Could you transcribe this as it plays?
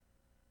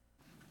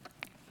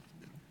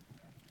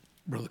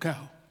Brother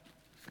Kyle.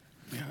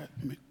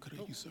 Could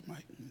I use the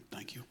mic?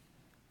 Thank you.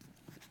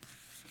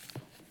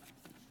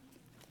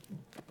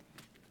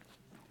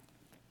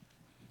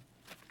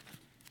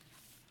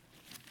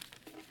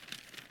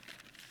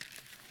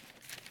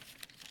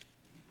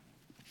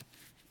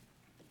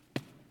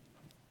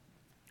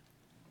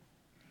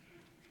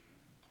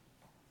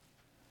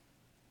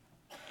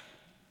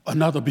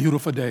 Another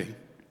beautiful day,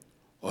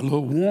 a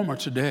little warmer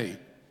today.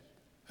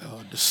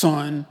 The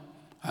sun,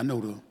 I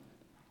know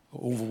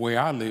over where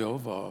I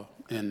live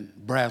in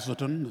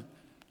Brazelton, the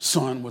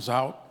sun was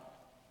out,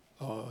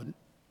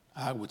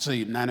 I would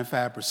say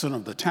 95%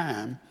 of the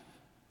time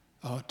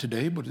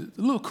today, but it's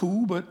a little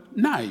cool, but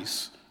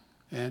nice.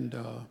 And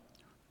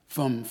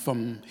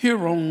from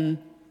here on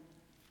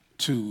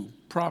to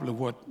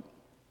probably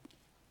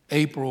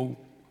April,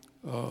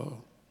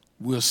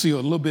 we'll see a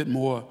little bit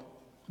more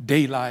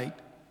daylight.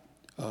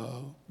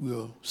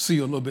 We'll see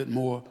a little bit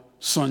more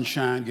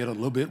sunshine, get a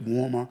little bit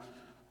warmer.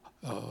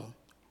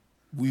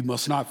 We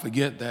must not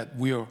forget that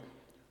we're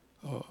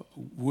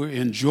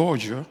in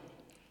Georgia.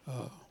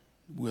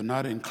 We're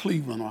not in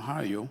Cleveland,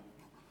 Ohio.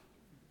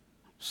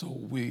 So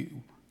we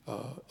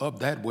up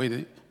that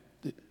way,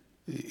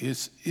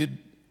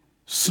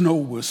 snow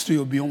will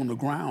still be on the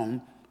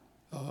ground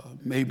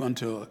maybe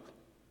until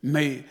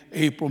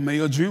April, May,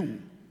 or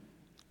June.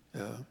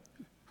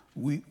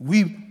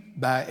 We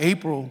by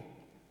April.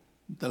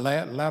 The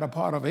latter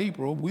part of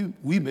April,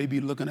 we may be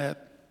looking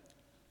at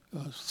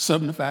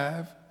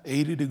 75,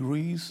 80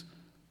 degrees,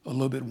 a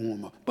little bit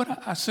warmer.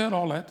 But I said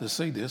all that to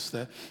say this,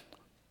 that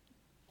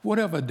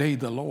whatever day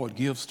the Lord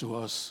gives to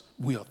us,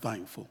 we are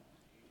thankful.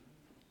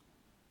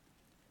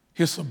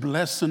 It's a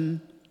blessing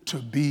to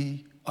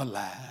be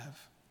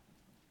alive.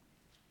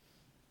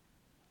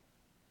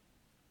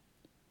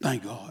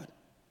 Thank God.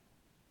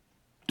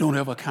 Don't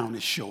ever count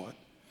it short.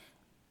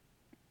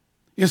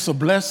 It's a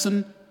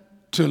blessing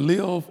to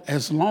live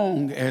as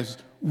long as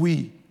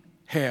we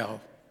have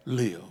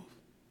lived.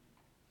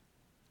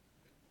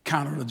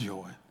 Count it a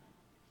joy.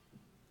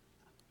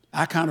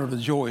 I count it a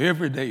joy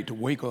every day to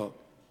wake up.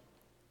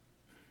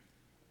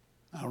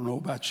 I don't know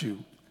about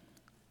you.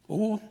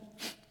 Oh,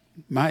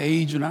 my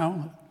age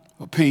now,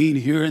 a pain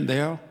here and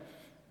there,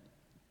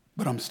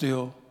 but I'm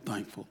still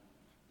thankful.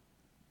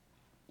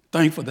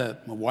 Thankful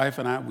that my wife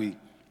and I, we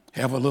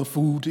have a little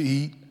food to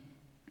eat,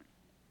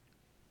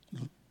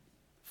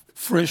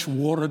 fresh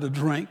water to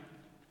drink.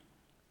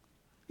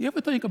 You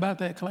ever think about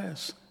that,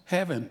 class?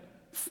 Having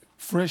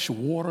fresh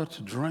water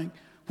to drink?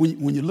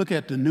 When you look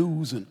at the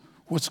news and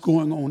what's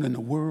going on in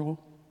the world,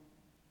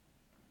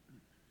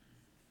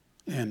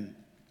 and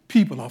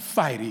people are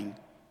fighting,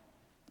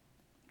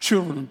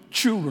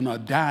 children are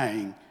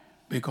dying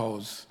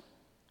because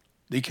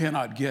they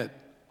cannot get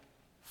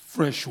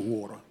fresh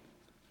water.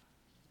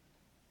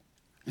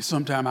 And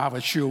sometimes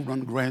our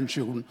children,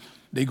 grandchildren,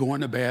 they go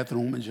in the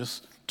bathroom and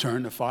just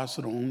turn the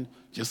faucet on,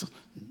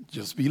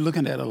 just be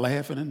looking at it,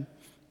 laughing, and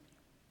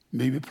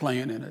maybe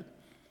playing in it.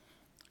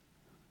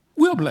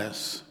 We're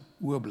blessed.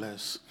 We're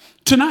blessed.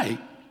 Tonight,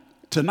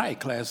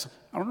 class,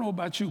 I don't know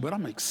about you, but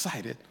I'm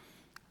excited.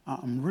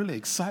 I'm really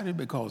excited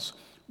because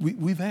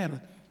we've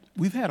had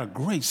a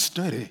great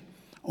study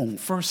on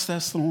 1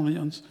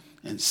 Thessalonians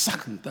and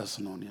 2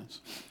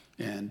 Thessalonians.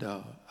 And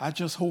I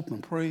just hope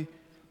and pray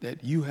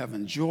that you have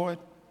enjoyed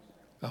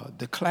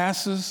the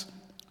classes.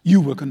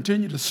 You will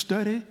continue to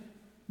study.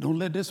 Don't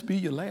let this be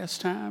your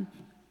last time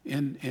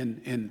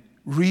in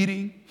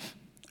reading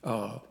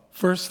 1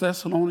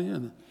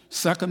 Thessalonians,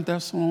 2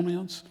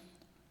 Thessalonians.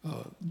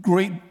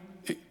 Great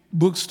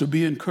books to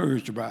be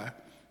encouraged by.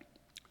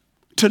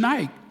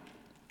 Tonight,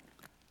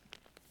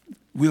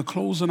 we're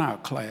closing our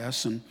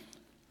class, and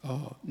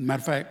matter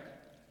of fact,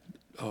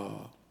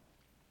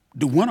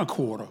 the winter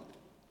quarter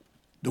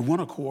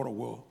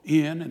will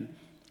end,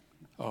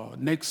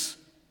 and next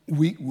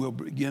week we'll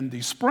begin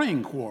the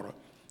spring quarter.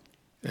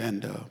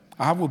 And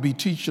I will be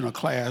teaching a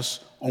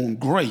class on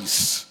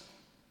grace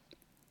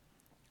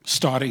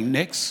starting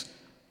next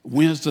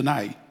Wednesday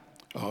night,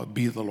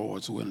 be the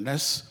Lord's will. And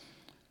that's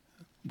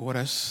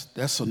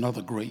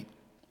another great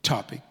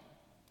topic.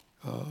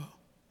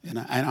 And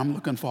I'm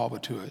looking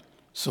forward to it.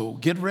 So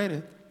get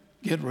ready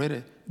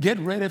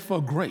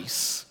for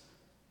grace.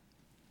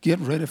 Get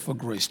ready for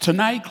grace.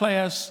 Tonight,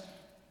 class,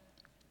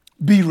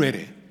 be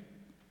ready.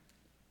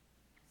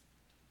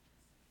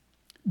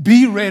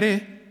 Be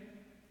ready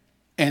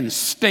and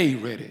stay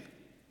ready.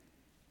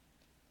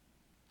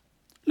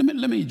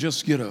 Let me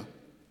just get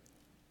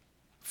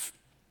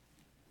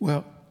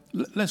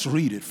let's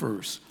read it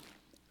first.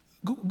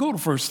 Go to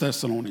 1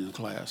 Thessalonians,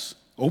 class.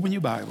 Open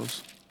your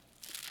Bibles.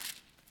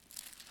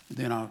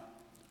 Then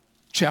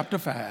chapter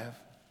 5.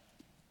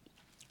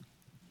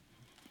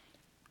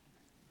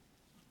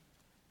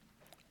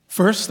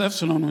 1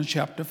 Thessalonians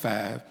chapter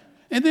 5.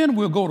 And then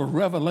we'll go to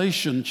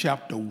Revelation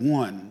chapter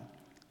 1.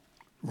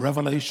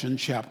 Revelation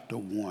chapter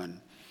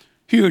 1.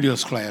 Here it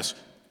is, class.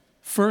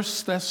 1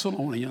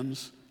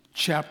 Thessalonians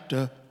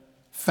chapter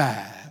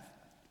 5.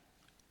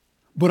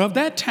 But of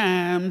that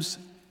times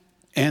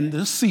and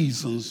the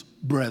seasons,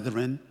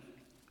 brethren,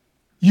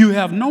 You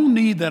have no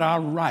need that I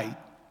write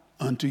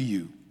unto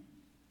you.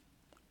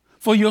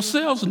 For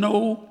yourselves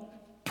know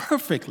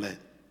perfectly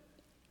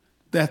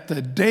that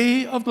the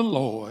day of the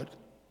Lord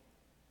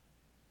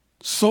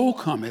so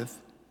cometh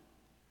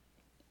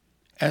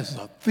as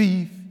a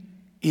thief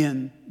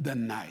in the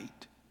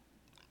night.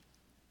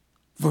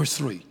 Verse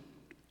 3.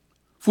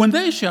 When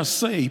they shall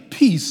say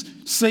peace,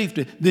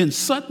 safety, then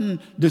sudden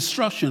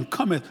destruction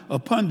cometh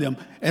upon them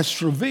as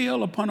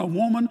travail upon a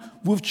woman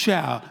with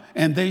child,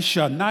 and they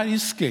shall not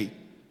escape.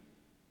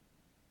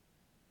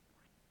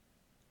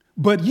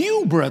 But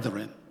you,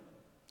 brethren,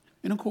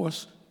 and of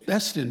course,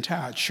 that's the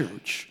entire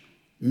church,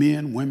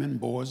 men, women,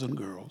 boys, and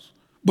girls.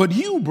 But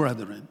you,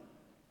 brethren,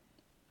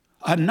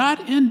 are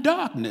not in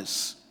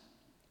darkness,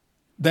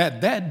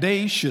 that that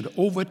day should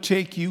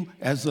overtake you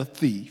as a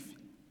thief.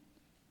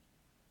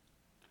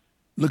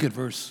 Look at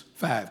verse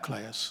 5,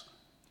 class.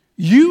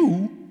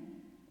 You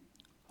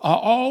are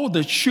all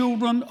the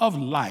children of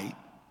light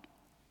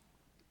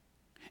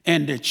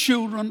and the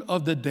children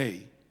of the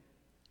day.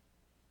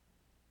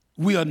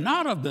 We are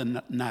not of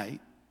the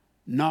night,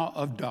 nor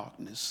of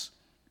darkness.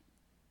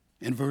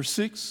 In verse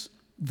 6,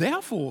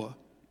 therefore,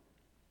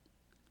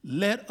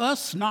 let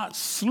us not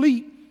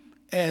sleep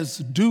as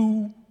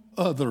do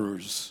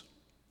others,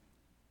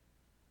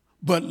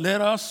 but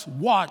let us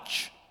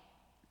watch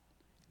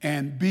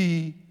and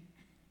be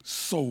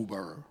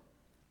sober.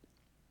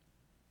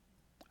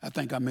 I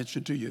think I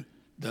mentioned to you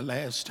the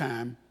last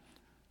time,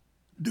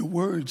 the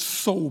word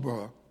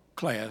sober,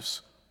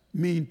 class,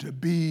 mean to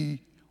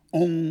be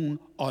on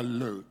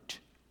alert.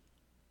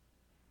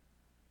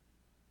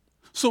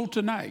 So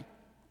tonight,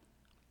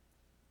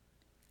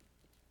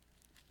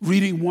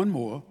 reading one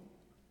more,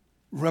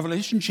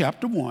 Revelation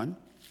chapter 1.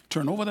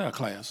 Turn over there,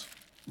 class,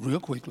 real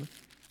quickly.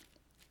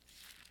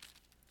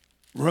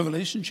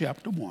 Revelation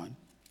chapter 1.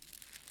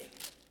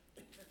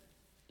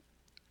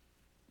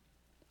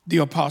 The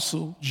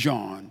Apostle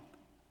John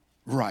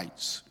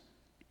writes.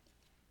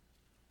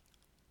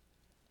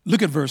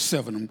 Look at verse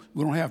 7.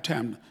 We don't have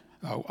time.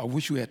 I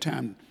wish we had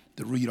time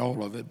to read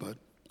all of it, but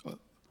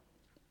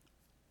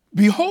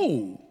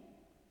behold,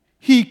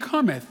 he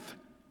cometh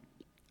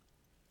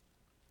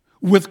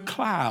with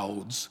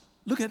clouds.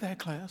 Look at that,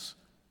 class.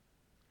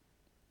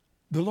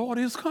 The Lord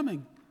is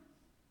coming.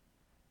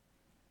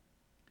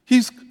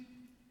 He's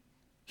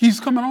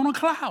coming on a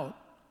cloud,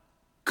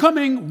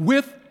 coming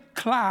with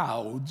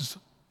clouds.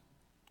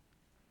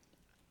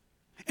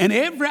 And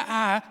every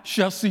eye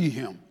shall see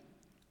him.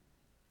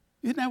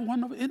 Isn't that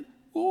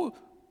wonderful?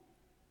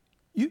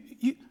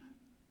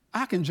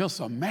 I can just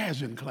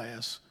imagine,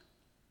 class,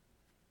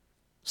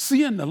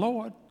 seeing the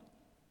Lord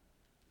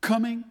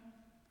coming.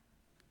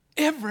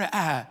 Every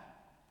eye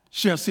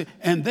shall see,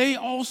 and they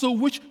also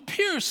which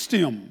pierced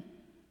him.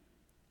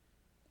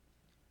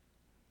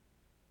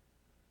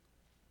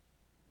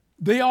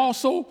 They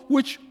also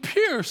which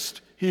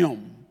pierced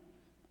him.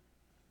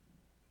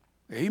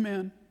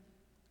 Amen.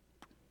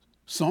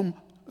 Some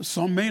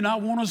may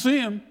not want to see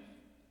him,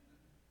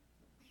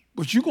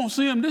 but you're going to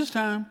see him this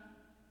time.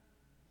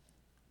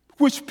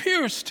 Which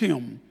pierced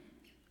him,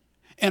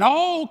 and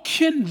all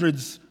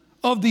kindreds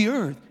of the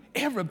earth,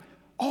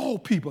 all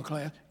people,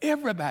 class,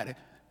 everybody,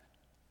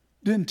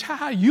 the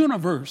entire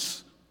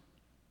universe.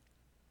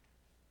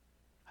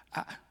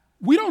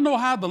 We don't know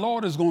how the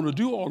Lord is going to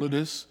do all of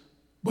this,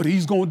 but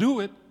he's going to do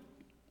it.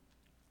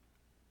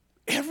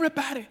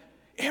 Everybody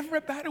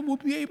will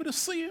be able to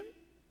see him.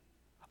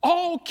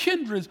 All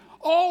kindreds,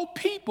 all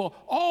people,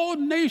 all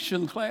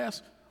nations,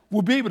 class,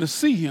 will be able to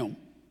see him.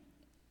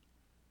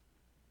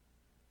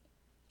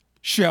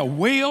 Shall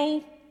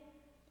wail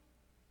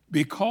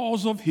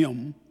because of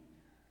him.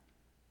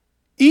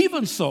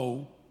 Even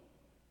so,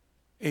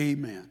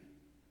 amen.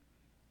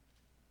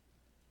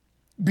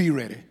 Be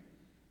ready.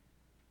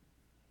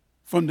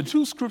 From the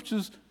two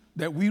scriptures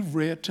that we've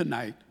read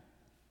tonight,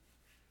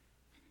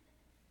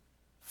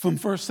 from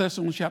 1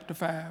 Thessalonians chapter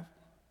 5,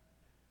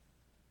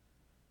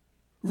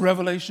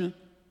 Revelation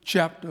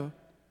chapter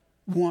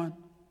 1,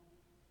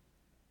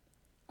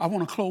 I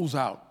want to close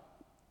out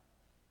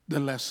the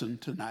lesson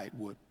tonight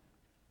with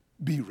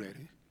be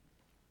ready.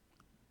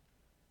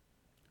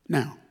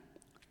 Now,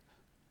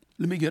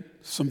 let me get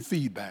some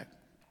feedback.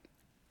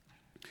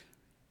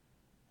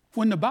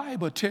 When the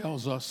Bible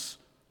tells us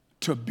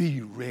to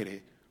be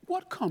ready,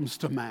 what comes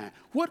to mind?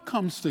 What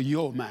comes to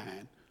your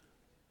mind?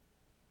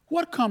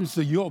 What comes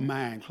to your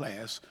mind,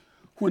 class,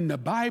 when the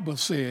Bible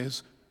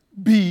says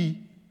be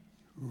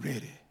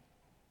ready?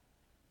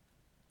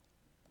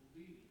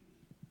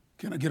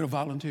 Can I get a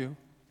volunteer?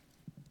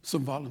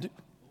 Some volunteer?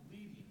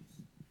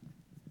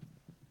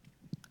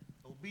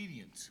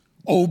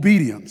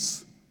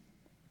 Obedience.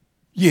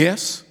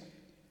 Yes.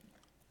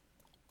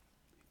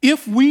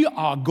 If we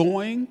are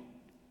going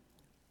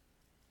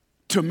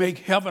to make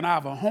heaven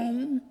our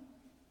home,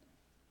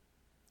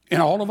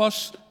 and all of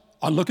us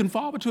are looking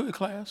forward to it,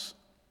 class.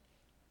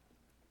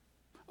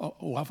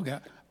 Oh, I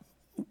forgot.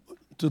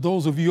 To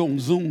those of you on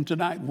Zoom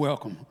tonight,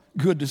 welcome.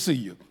 Good to see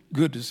you.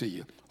 Good to see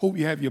you. Hope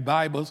you have your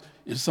Bibles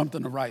and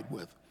something to write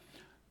with.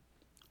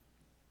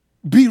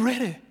 Be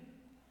ready.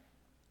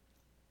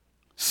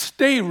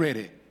 Stay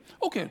ready.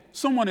 Okay,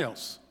 someone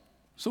else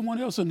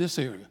in this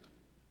area.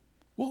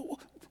 Well,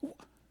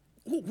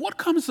 what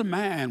comes to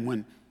mind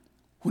when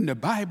the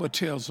Bible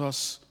tells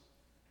us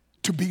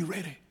to be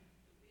ready?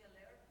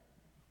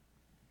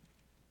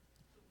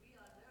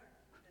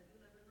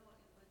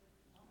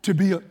 To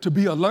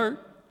be alert.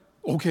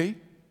 Okay.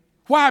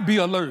 Why be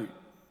alert?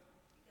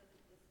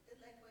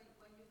 It's like when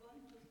you're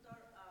going to start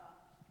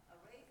a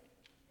race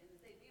and they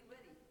say, be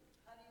ready.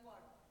 How do you are?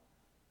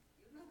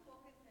 You're not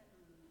focusing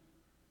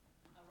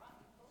around,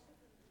 you're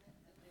focusing and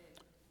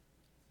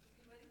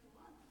be ready to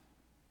run.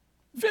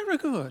 Very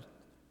good.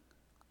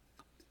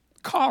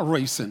 Car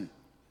racing.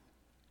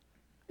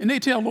 And they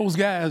tell those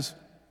guys,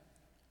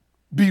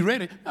 be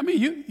ready. I mean,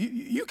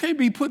 you can't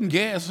be putting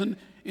gas in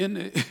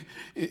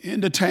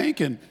the tank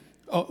and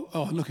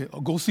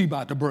go see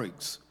about the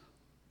brakes.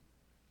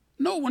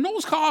 No, when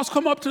those cars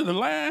come up to the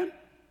line,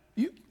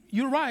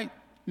 you're right,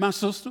 my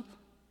sister.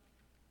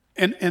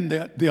 And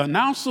the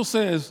announcer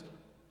says,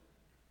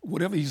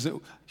 whatever he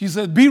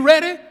says, be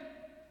ready.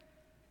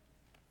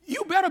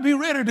 You better be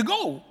ready to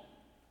go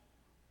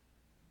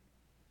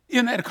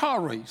in that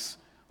car race.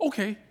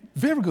 Okay,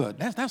 very good.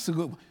 That's a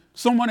good one.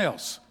 Someone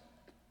else.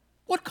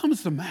 What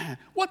comes to mind?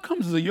 What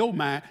comes to your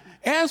mind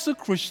as a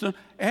Christian,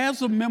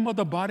 as a member of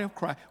the body of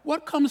Christ?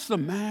 What comes to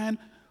mind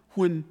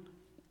when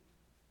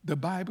the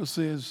Bible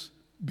says,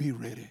 be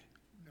ready?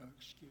 No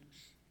excuse.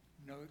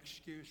 No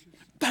excuses.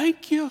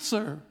 Thank you,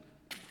 sir.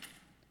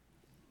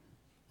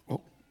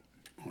 Oh,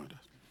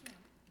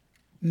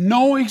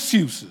 no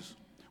excuses.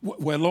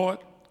 Well, Lord,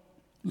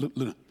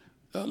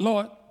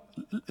 Lord,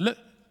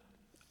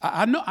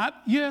 I know,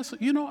 yes,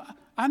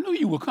 I knew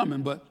you were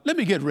coming, but let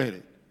me get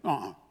ready.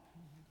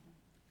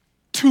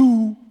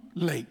 Too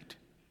late.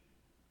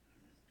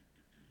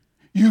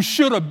 You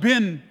should have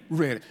been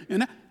ready.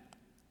 And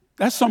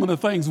that's some of the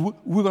things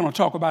we're going to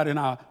talk about in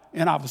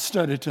our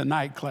study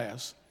tonight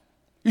class.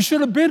 You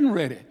should have been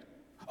ready.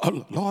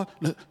 Oh, Lord,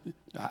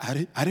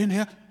 I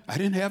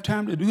didn't have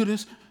time to do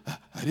this.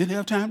 I didn't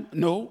have time.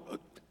 No,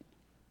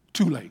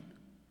 too late.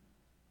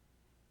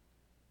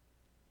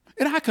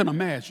 And I can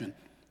imagine,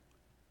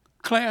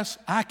 class,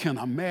 I can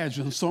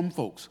imagine some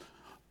folks.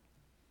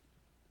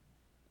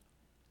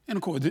 And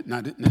of course,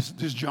 now this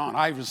is John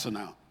Iverson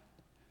now.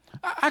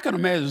 I can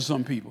imagine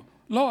some people.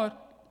 Lord,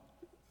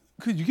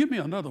 could you give me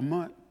another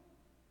month?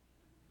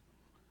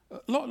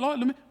 Lord,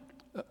 let me.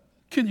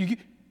 Can you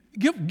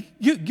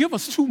give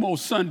us 2 more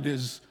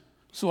Sundays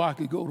so I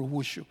could go to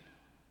worship?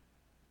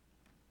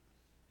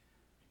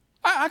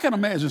 I can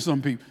imagine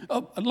some people.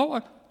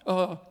 Lord,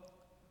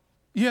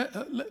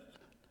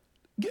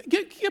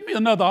 give me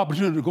another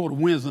opportunity to go to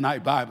Wednesday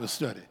night Bible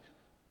study.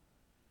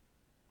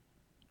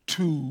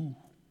 Too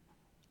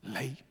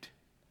late.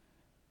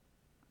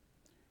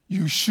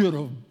 You should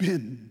have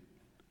been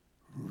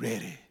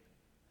ready.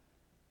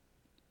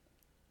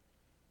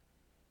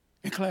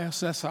 In class,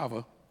 that's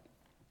our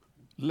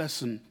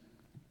lesson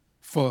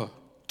for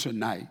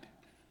tonight.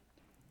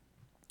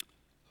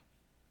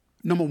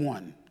 Number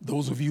 1,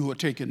 those of you who are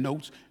taking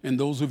notes and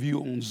those of you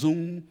on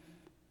Zoom,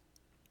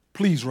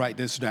 please write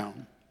this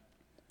down.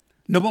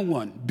 Number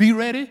 1, be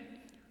ready.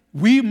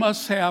 We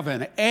must have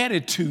an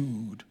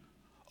attitude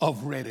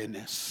of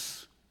readiness.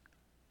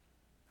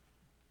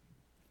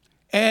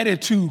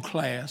 Attitude,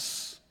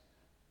 class,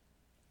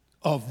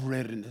 of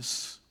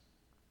readiness.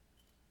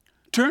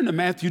 Turn to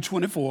Matthew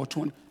 24,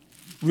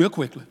 real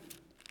quickly.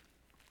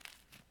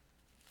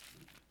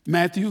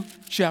 Matthew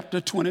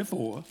chapter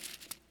 24,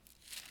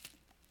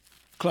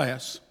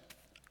 class,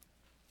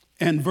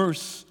 and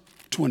verse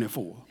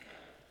 24.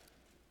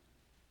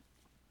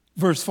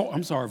 Verse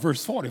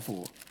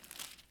 44.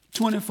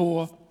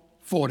 24,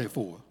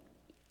 44.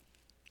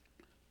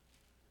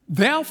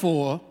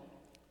 Therefore,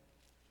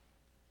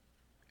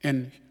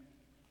 and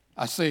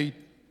I say,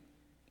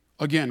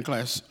 again,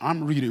 class,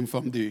 I'm reading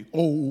from the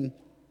old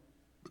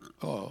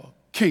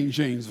King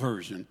James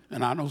Version,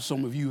 and I know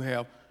some of you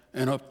have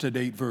an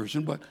up-to-date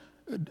version, but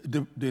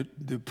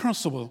the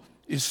principle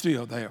is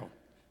still there.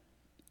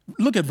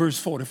 Look at verse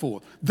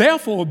 44.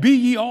 Therefore, be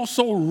ye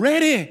also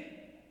ready,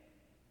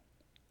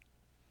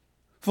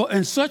 for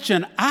in such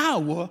an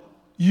hour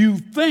you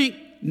think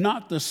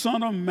not the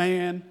Son of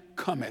Man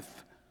cometh.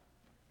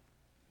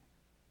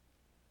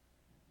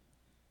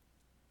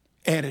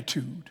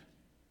 Attitude.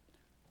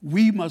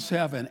 We must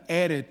have an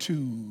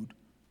attitude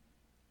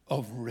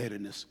of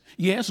readiness.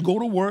 Yes, go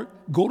to work,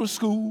 go to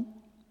school,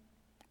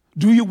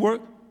 do your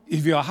work.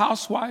 If you're a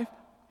housewife,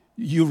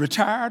 you're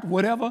retired,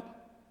 whatever,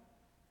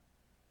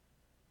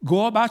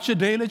 go about your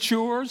daily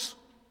chores.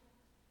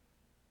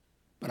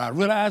 But I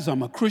realize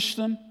I'm a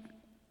Christian,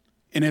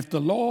 and if the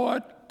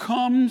Lord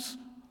comes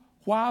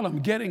while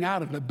I'm getting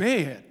out of the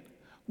bed,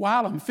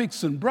 while I'm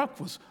fixing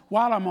breakfast,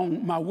 while I'm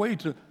on my way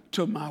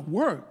to my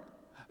work,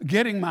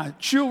 getting my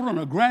children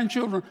or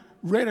grandchildren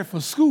ready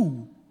for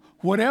school,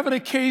 whatever the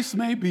case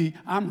may be,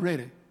 I'm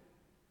ready.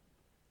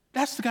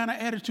 That's the kind of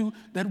attitude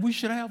that we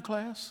should have,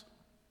 class.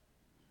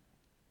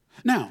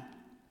 Now,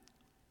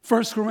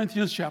 1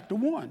 Corinthians chapter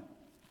 1.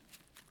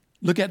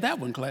 Look at that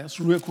one, class,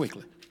 real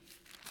quickly.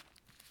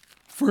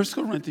 1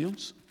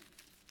 Corinthians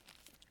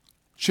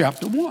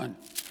chapter 1.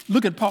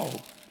 Look at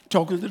Paul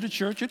talking to the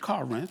church at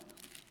Corinth.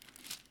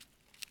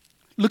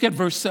 Look at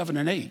verse 7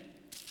 and 8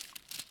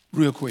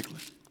 real quickly.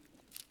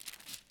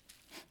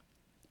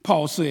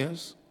 Paul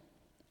says,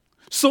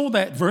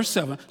 verse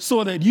 7,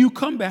 so that you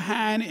come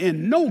behind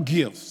in no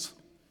gifts.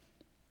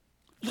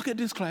 Look at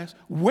this, class.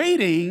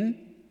 Waiting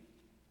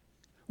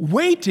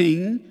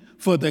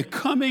for the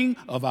coming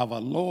of our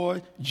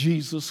Lord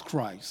Jesus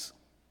Christ.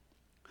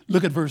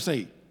 Look at verse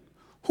 8.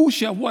 Who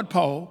shall what,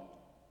 Paul?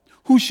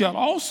 Who shall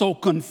also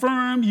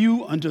confirm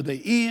you unto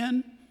the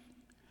end,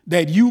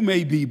 that you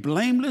may be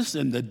blameless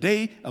in the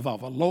day of our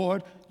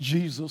Lord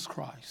Jesus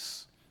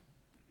Christ.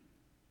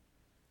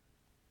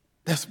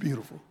 That's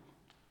beautiful.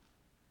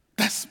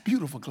 That's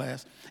beautiful,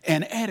 class.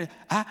 And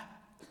I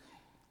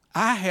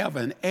have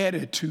an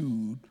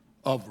attitude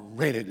of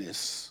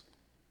readiness.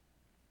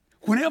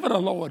 Whenever the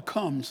Lord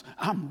comes,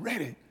 I'm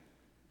ready.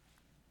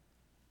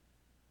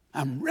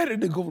 I'm ready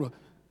to go to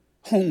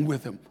home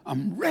with him.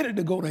 I'm ready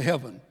to go to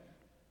heaven.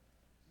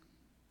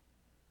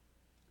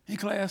 Hey,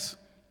 class,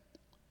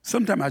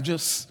 sometimes I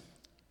just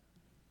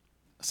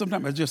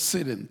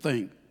sit and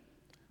think,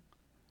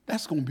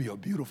 that's going to be a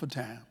beautiful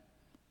time.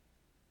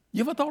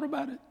 You ever thought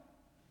about it?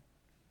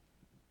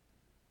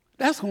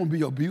 That's going to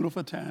be a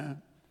beautiful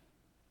time.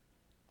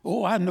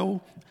 Oh, I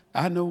know.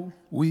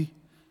 We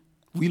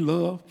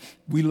love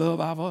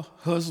our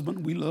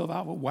husband. We love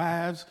our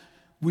wives.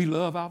 We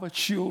love our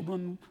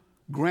children,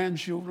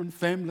 grandchildren,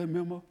 family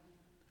member.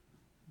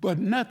 But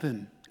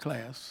nothing,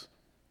 class,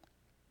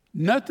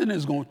 nothing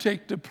is going to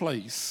take the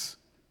place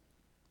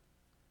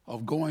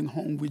of going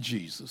home with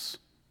Jesus.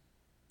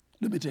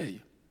 Let me tell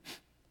you.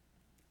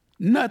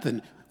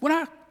 Nothing.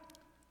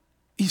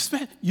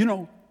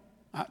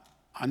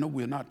 I know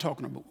we're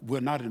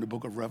not in the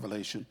book of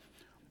Revelation,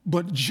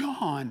 but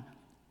John,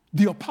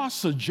 the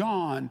Apostle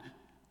John,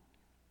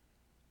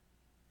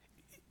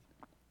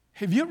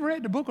 have you ever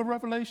read the book of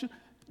Revelation?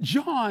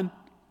 John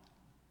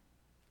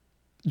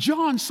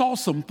saw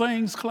some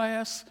things,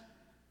 class,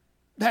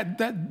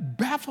 that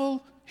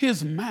baffled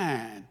his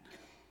mind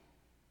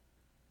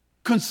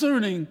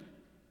concerning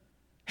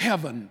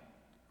heaven,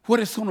 what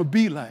it's going to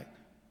be like.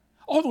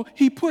 Although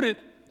he put it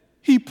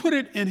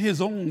in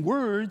his own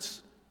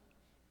words,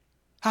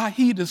 how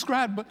he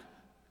described,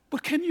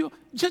 but can you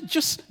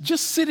just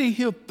sitting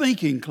here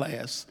thinking,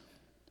 class?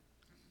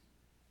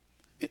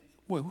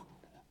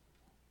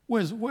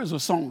 Where's a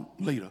song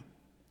leader?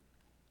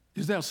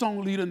 Is there a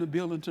song leader in the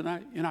building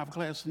tonight, in our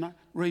class tonight?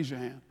 Raise your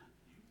hand.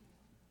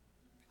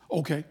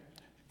 Okay.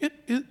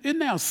 Isn't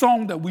there a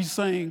song that we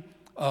sing,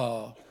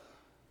 How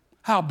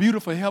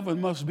Beautiful Heaven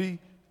Must Be?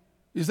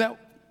 Is that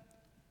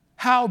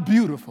how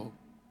beautiful?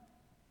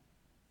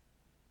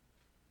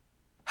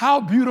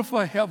 How beautiful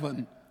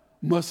heaven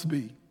must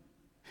be.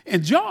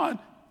 And John,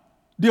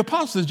 the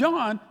Apostle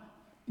John,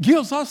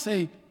 gives us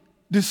a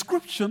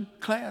description,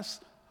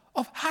 class,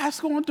 of how it's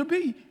going to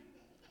be.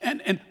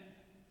 And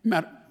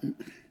matter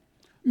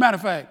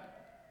of fact,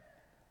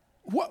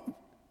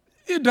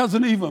 it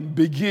doesn't even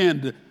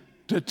begin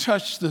to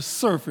touch the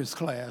surface,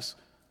 class,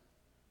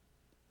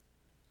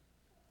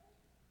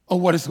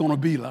 of what it's going to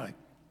be like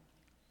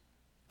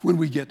when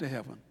we get to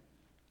heaven.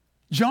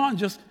 John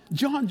just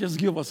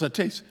give us a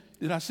taste.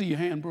 Did I see your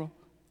hand, bro?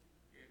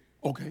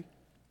 Okay.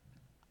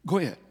 Go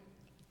ahead.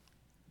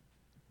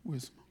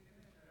 Where's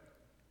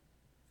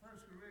 1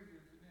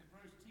 Corinthians, and then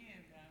verse 10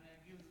 down there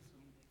gives us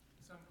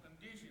some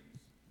conditions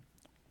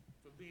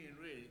for being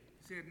ready.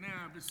 It said,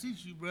 now I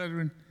beseech you,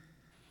 brethren,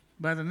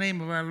 by the name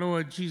of our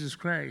Lord Jesus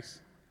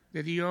Christ,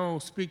 that ye all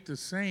speak the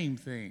same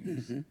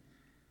things,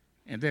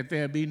 and that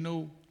there be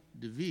no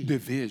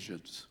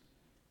divisions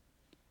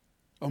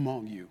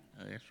among you.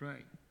 That's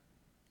right.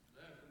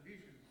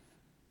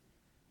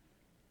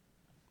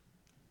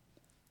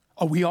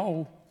 Are we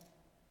all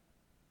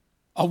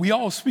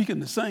speaking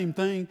the same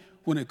thing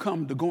when it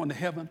comes to going to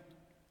heaven?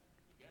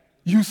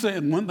 You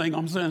saying one thing,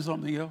 I'm saying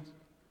something else.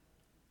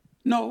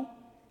 No,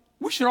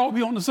 we should all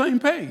be on the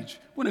same page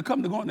when it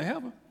comes to going to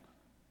heaven.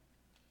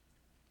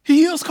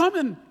 He is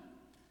coming,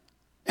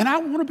 and I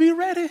want to be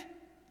ready.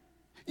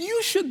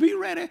 You should be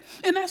ready,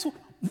 and that's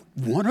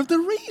one of the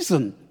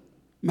reasons,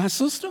 my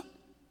sister,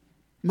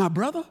 my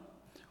brother,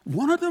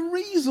 one of the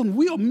reasons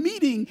we are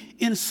meeting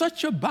in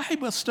such a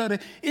Bible study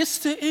is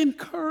to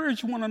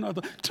encourage one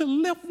another, to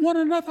lift one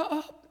another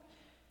up.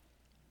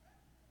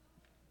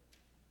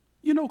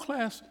 You know,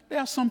 class, there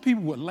are some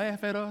people who would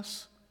laugh at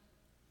us.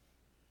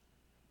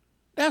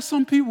 There are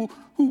some people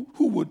who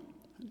would,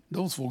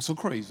 those folks are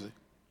crazy.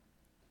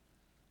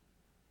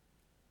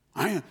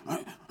 I'm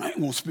not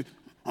going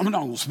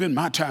to spend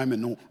my time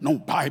in no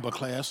Bible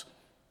class.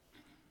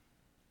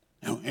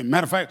 And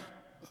matter of fact,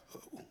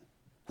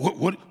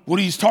 what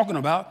he's talking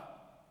about,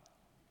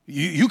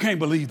 you can't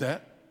believe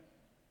that.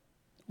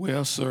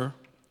 Well, sir,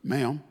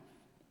 ma'am,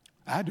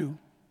 I do.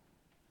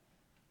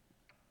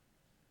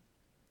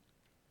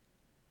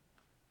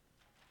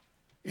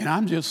 And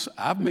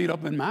I've made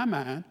up in my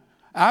mind,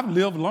 I've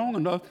lived long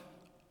enough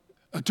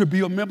to be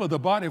a member of the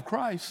body of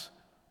Christ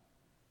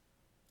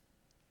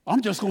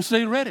I'm just going to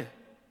stay ready.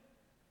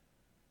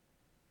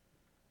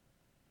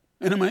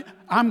 And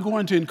I'm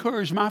going to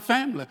encourage my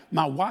family,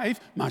 my wife,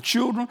 my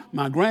children,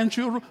 my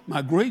grandchildren,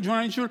 my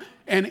great-grandchildren,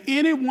 and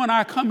anyone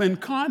I come in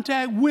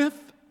contact with.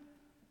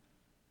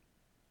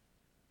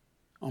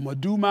 I'm going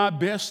to do my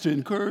best to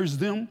encourage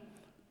them,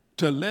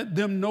 to let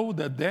them know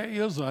that there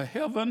is a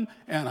heaven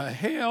and a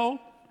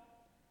hell,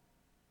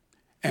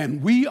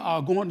 and we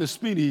are going to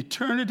spend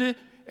eternity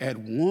at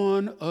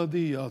one or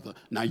the other.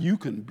 Now, you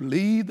can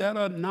believe that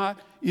or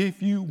not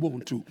if you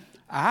want to.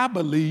 I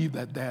believe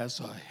that there's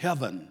a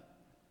heaven.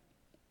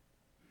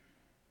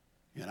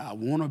 And I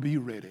want to be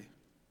ready.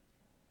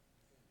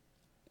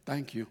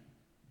 Thank you.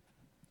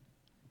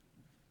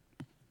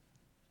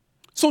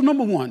 So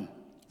number one,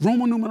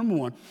 Roman number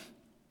one,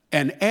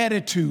 an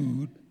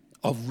attitude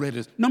of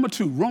readiness. Number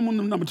two,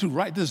 Roman number two,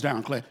 write this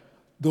down, Claire.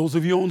 Those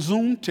of you on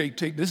Zoom, take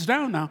this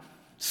down now.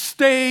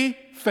 Stay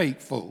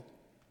faithful.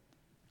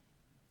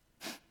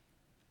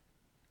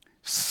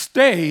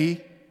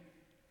 Stay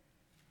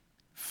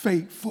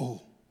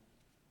faithful.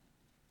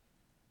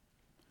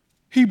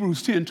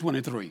 Hebrews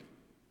 10:23.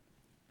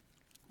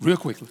 Real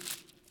quickly.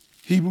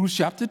 Hebrews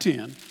chapter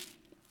 10.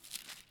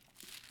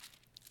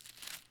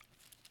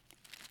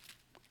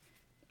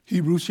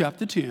 Hebrews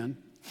chapter 10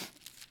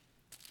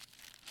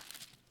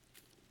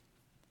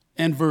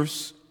 and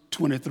verse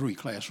 23,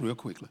 class, real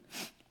quickly.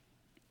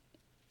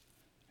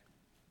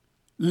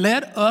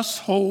 Let us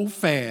hold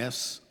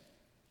fast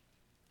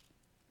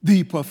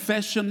the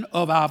profession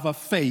of our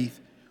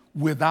faith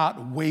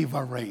without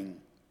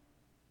wavering.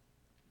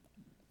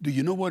 Do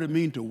you know what it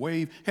means to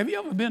wave? Have you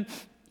ever been?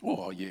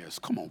 Oh, yes.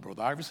 Come on,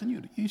 Brother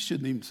Iverson. You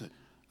shouldn't even say.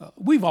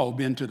 We've all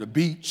been to the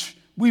beach.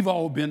 We've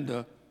all been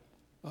to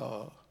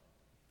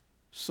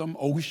some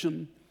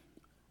ocean,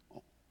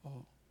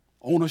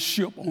 on a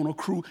ship, on a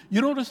cruise.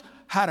 You notice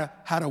how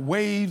the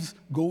waves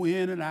go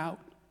in and out?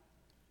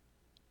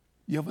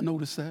 You ever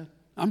notice that?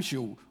 I'm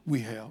sure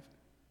we have.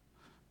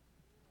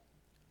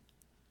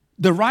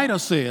 The writer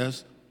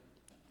says,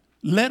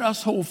 let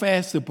us hold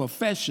fast the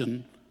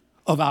profession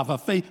of our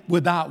faith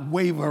without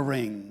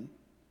wavering.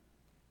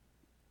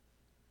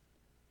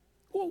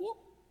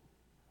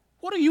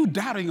 What are you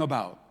doubting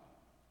about?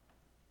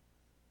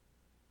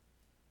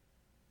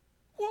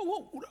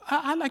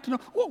 I'd like to know,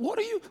 what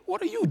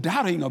are you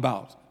doubting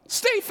about?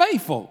 Stay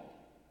faithful.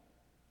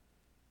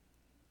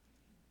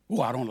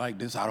 Oh, I don't like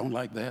this. I don't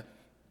like that.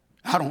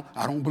 I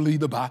don't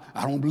believe the Bible.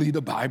 I don't believe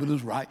the Bible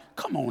is right.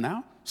 Come on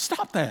now.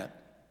 Stop that.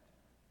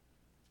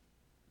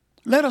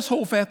 Let us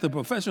hold fast the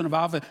profession of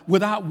our faith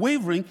without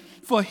wavering,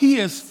 for he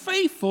is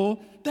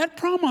faithful that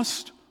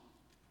promised.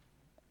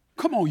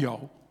 Come on,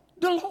 y'all.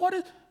 The Lord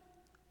is...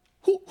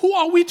 Who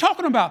are we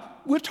talking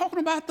about? We're talking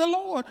about the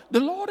Lord. The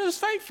Lord is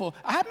faithful.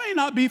 I may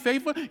not be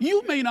faithful.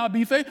 You may not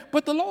be faithful,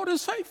 but the Lord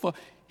is faithful.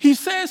 He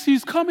says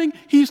he's coming.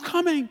 He's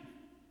coming.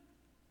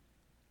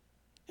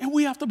 And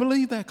we have to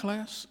believe that,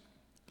 class.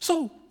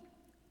 So,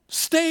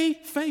 stay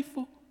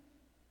faithful.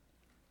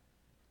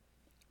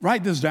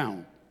 Write this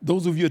down.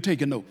 Those of you who are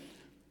taking note.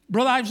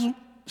 Brother Iverson,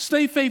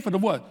 stay faithful to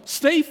what?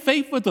 Stay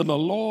faithful to the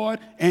Lord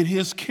and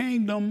his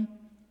kingdom.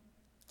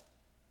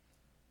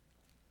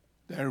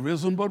 There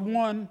isn't but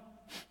one.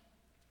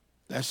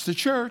 That's the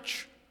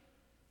church.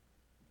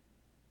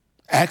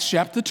 Acts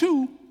chapter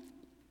 2.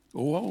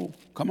 Oh,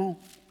 come on.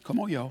 Come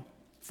on, y'all.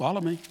 Follow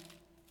me.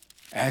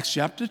 Acts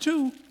chapter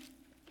 2.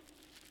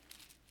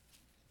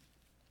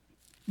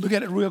 Look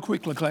at it real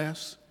quickly,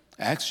 class.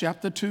 Acts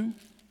chapter 2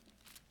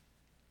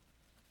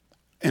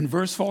 and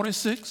verse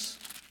 46.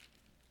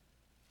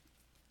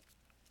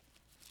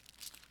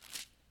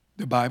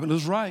 The Bible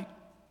is right.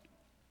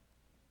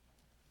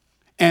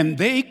 And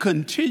they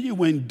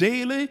continuing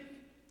daily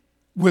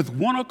with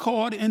one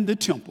accord in the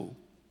temple.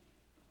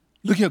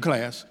 Look here,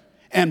 class.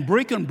 And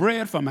breaking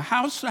bread from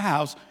house to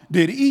house,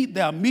 did eat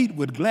their meat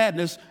with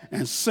gladness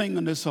and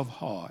singleness of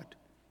heart.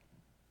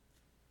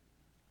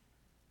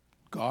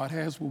 God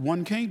has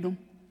one kingdom.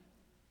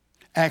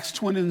 Acts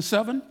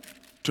 20:7.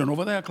 Turn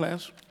over there,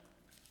 class.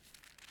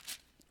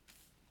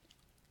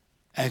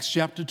 Acts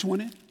chapter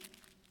 20.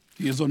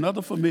 Here's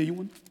another familiar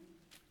one.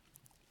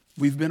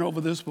 We've been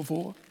over this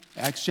before.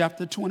 Acts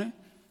chapter 20.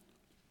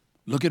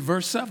 Look at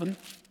verse 7.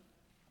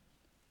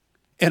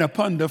 And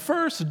upon the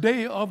first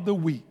day of the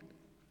week,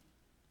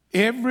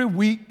 every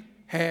week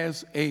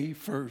has a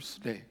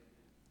first day.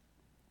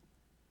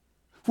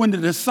 When the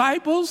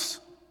disciples,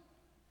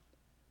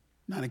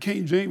 now the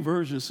King James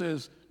Version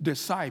says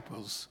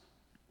disciples,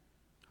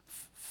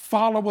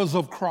 followers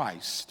of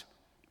Christ.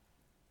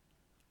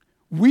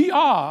 We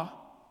are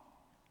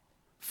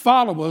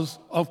followers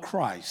of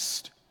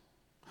Christ.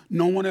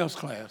 No one else,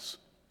 class.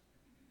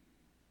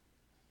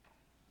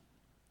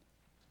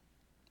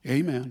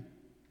 Amen.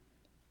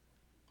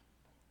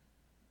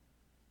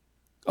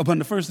 Upon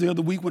the first day of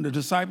the week, when the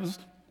disciples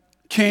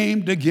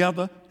came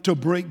together to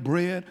break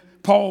bread,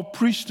 Paul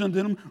preached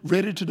unto them,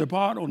 ready to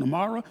depart on the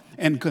morrow,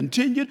 and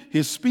continued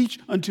his speech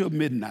until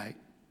midnight.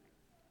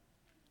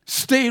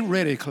 Stay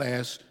ready,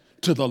 class,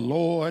 to the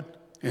Lord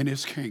and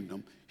his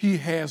kingdom. He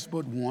has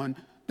but one.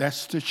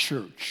 That's the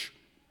church.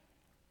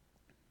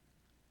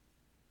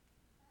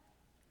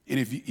 And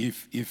if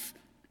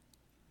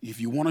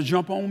you want to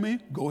jump on me,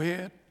 go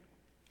ahead.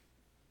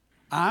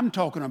 I'm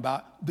talking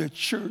about the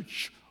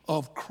church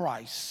of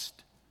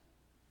Christ.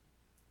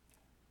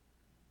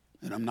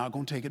 And I'm not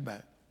going to take it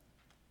back.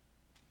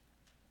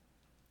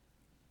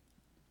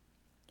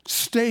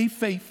 Stay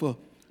faithful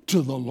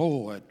to the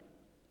Lord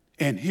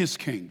and his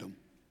kingdom.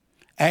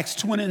 Acts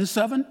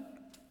 20:7.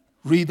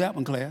 Read that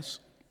one, class.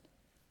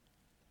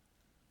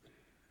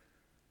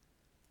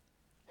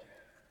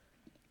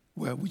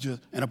 Well,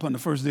 and upon the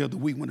first day of the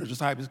week, when the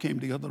disciples came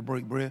together to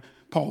break bread,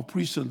 Paul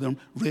preached to them,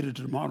 ready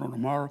to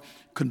tomorrow,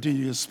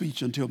 continue his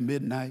speech until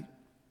midnight.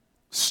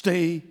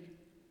 Stay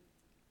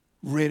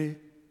ready.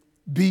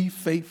 Be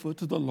faithful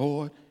to the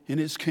Lord and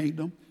his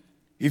kingdom.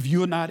 If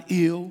you're not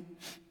ill,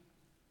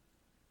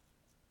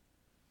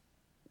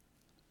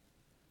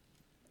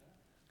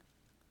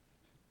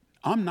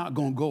 I'm not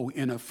going to go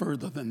any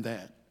further than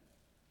that.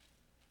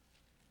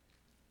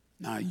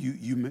 Now,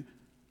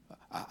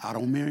 I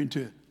don't mean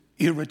to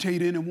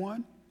irritate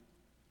anyone,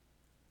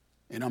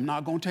 and I'm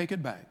not going to take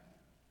it back.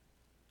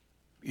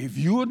 If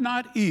you're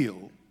not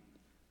ill,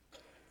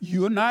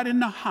 you're not in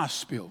the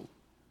hospital,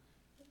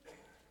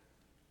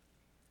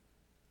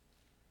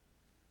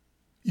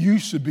 you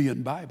should be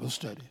in Bible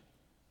study.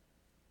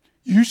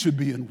 You should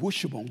be in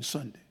worship on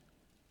Sunday.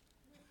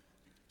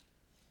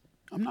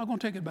 I'm not going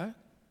to take it back.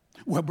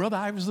 Well, Brother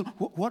Iverson,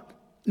 what?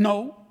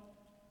 No.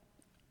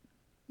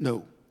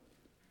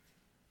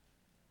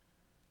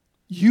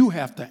 You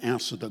have to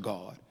answer to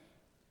God.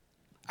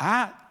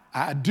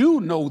 I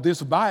do know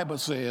this Bible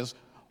says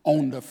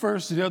on the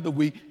first day of the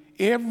week,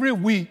 every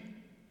week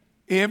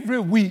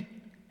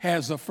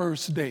has a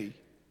first day.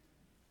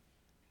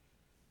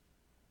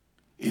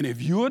 And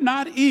if you're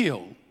not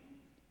ill,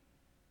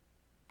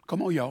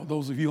 come on, y'all,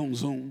 those of you on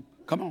Zoom,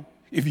 come on.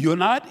 If you're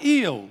not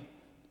ill,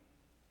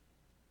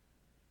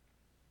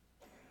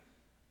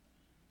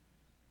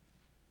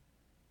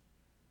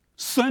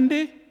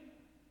 Sunday,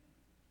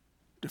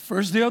 the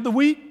first day of the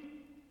week,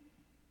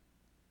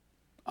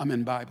 I'm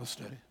in Bible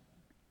study.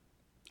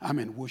 I'm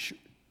in worship.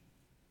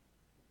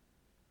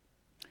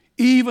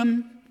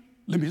 Even,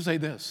 let me say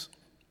this.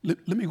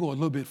 Let me go a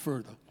little bit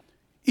further.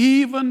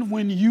 Even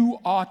when you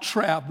are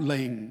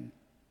traveling,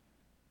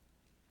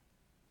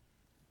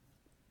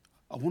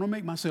 I want to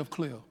make myself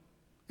clear.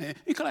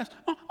 In class,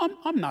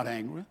 I'm not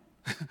angry.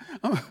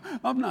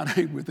 I'm not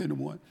angry with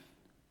anyone.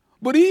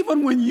 But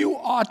even when you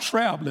are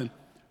traveling,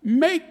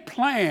 make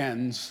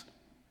plans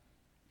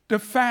to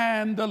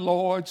find the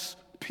Lord's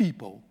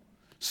people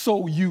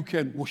so you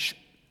can worship.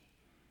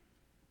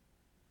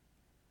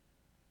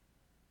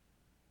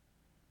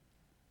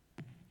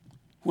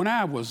 When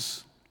I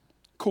was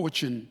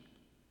coaching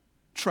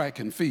track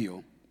and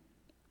field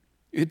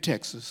in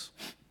Texas,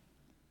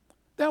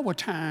 there were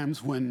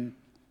times when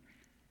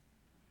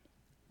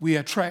we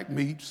had track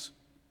meets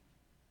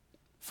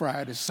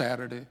Friday,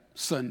 Saturday,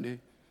 Sunday,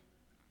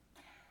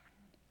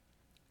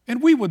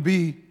 and we would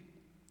be,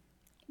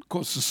 of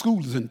course, the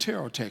school is in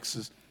Terrell,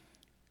 Texas,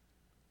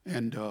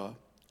 and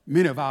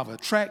many of our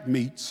track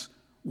meets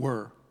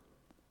were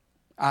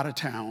out of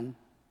town.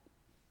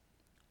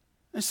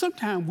 And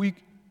sometimes we,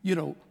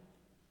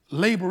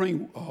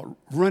 laboring,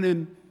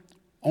 running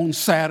on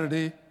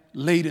Saturday,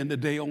 late in the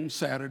day on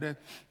Saturday,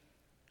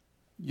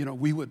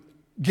 we would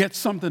get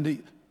something to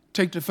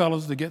take the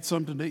fellas to get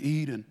something to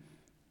eat and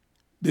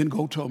then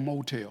go to a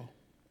motel.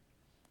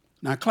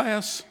 Now,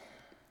 class,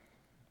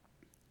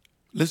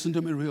 listen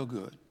to me real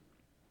good.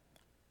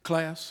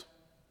 Class,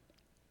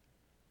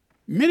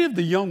 many of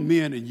the young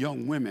men and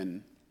young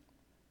women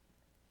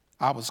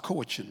I was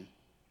coaching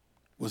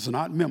was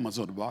not members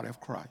of the body of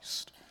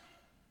Christ.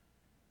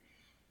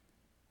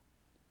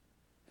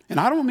 And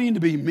I don't mean to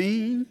be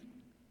mean.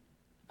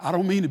 I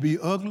don't mean to be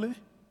ugly.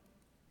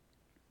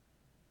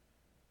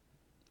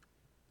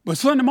 But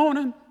Sunday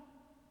morning,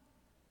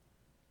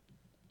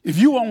 if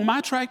you were on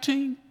my track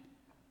team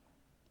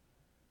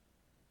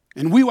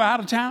and we were out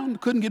of town,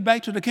 couldn't get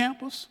back to the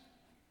campus,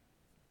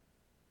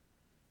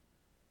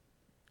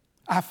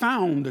 I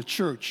found a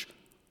church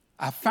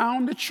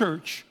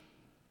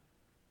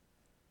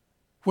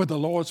where the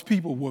Lord's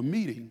people were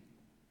meeting.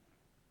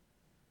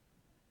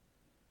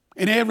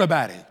 And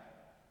everybody.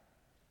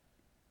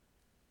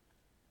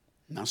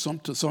 Now,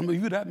 to some of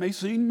you that may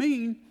seem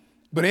mean,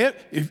 but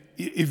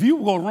if you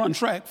were going to run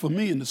track for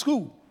me in the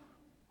school,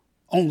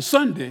 on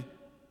Sunday,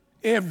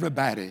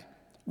 everybody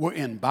were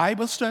in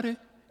Bible study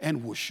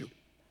and worship.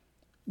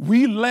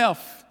 We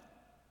left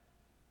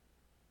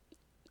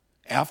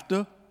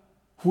after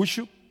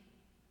worship.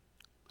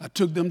 I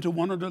took them to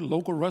one of the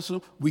local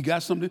restaurants. We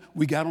got something.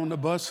 We got on the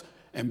bus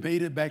and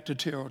made it back to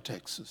Terrell,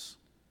 Texas.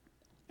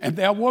 And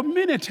there were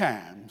many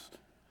times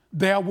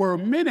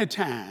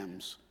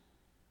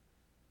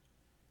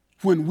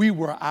when we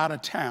were out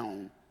of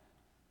town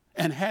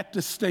and had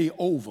to stay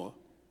over.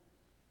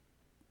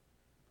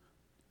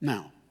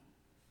 Now,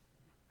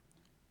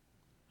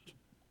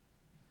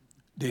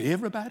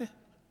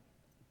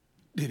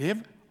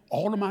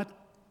 all of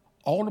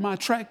my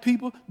track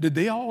people, did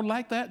they all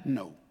like that?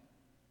 No.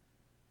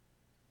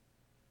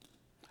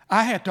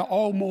 I had to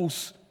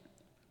almost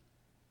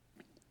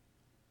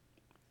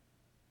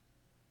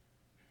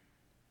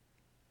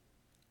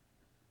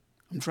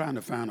I'm trying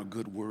to find a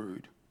good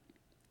word.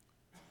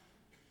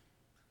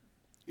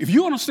 If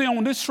you're going to stay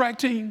on this track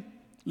team,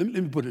 let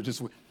me put it this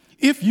way.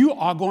 If you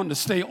are going to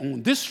stay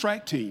on this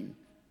track team,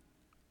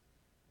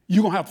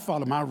 you're going to have to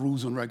follow my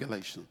rules and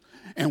regulations.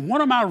 And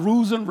one of my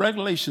rules and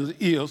regulations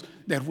is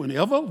that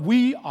whenever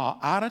we are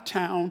out of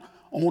town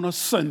on a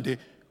Sunday,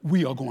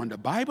 we are going to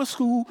Bible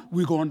school,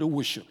 we're going to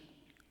worship.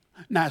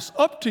 Now, it's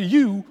up to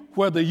you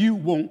whether you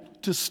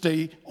want to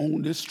stay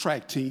on this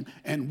track team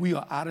and we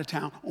are out of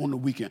town on the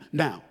weekend.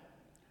 Now,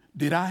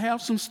 did I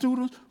have some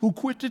students who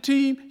quit the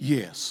team?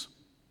 Yes.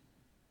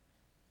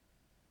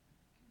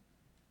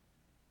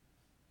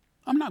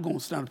 I'm not going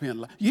to stand up here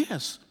and lie.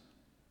 Yes.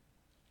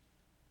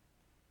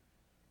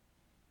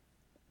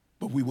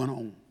 But we went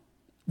on.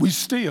 We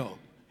still,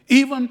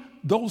 even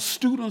those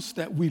students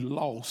that we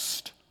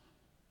lost,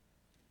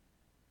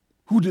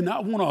 who did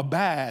not want to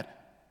abide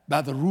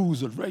by the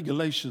rules and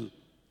regulations,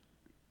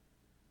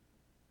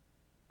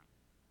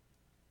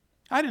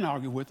 I didn't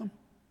argue with them.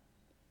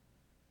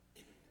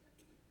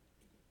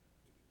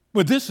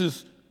 But this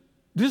is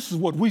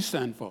what we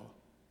stand for.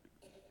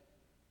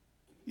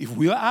 If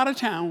we are out of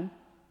town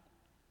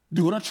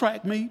doing a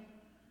track meet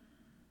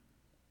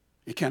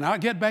and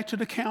cannot get back to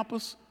the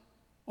campus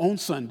on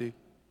Sunday,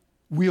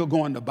 we are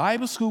going to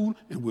Bible school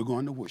and we're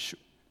going to worship.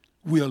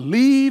 We'll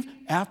leave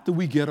after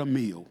we get a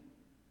meal.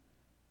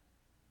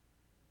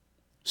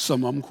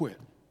 Some of them quit,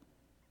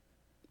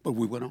 but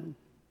we went on.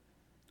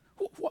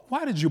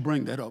 Why did you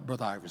bring that up,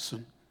 Brother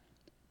Iverson?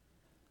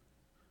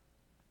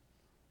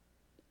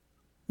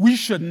 We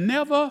should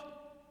never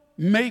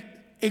make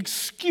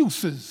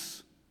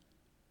excuses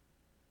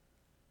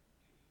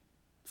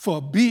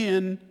for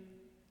being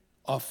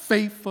a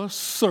faithful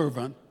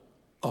servant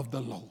of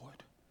the Lord.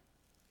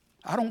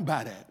 I don't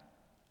buy that.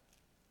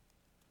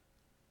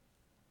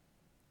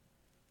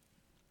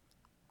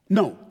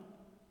 No.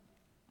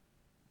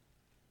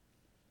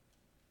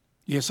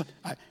 Yes,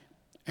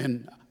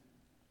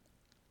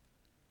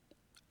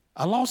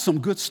 I lost some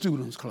good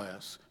students,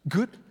 class.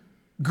 Good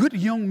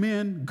young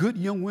men, good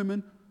young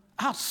women,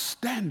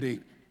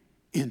 outstanding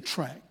in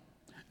track.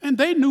 And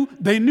they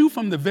knew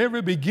from the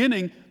very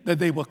beginning that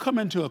they were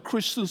coming to a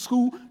Christian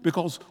school,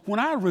 because when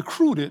I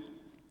recruited,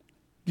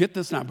 get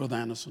this now, Brother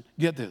Anderson,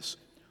 get this.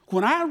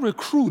 When I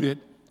recruited,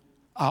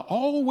 I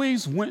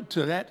always went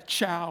to that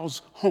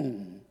child's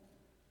home,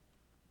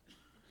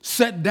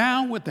 sat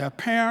down with their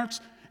parents,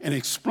 and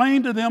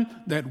explained to them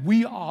that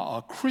we are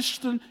a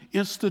Christian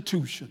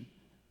institution.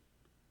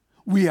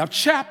 We have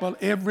chapel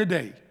every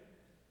day.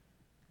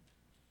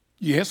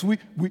 Yes, we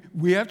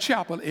have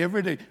chapel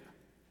every day.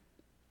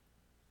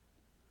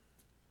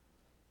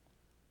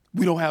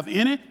 We don't have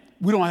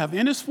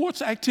any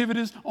sports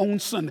activities on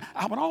Sunday.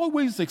 I would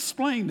always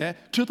explain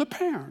that to the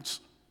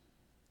parents.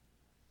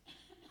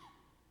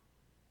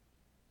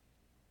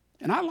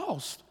 And I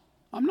lost.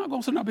 I'm not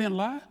going to sit up here and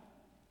lie.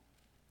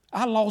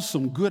 I lost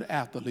some good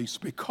athletes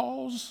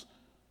because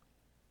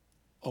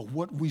of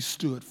what we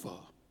stood for.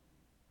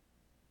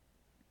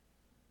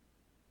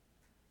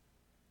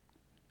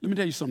 Let me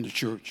tell you something,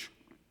 church.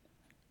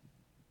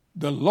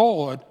 The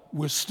Lord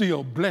will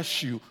still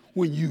bless you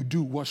when you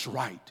do what's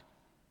right.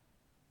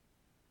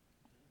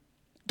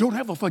 Don't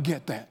ever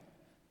forget that.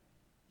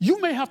 You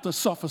may have to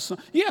suffer some.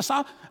 Yes,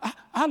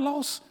 I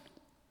lost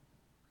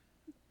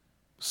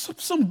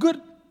some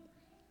good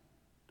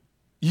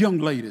young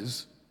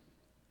ladies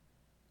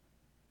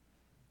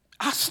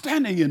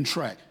outstanding in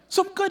track.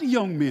 Some good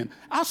young men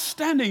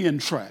outstanding in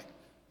track.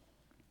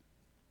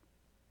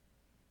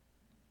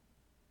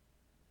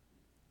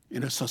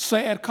 And it's a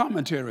sad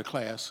commentary,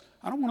 class.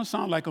 I don't want to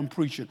sound like I'm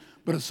preaching,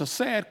 but it's a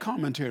sad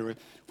commentary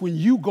when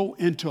you go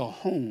into a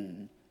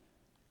home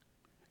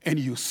and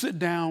you sit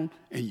down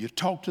and you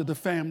talk to the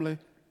family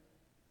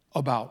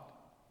about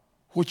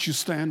what you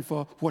stand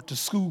for, what the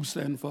school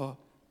stand for,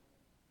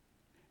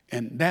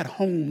 and that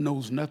home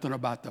knows nothing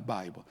about the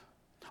Bible.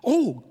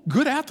 Oh,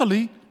 good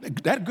athlete,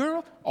 that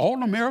girl,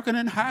 All-American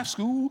in high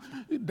school,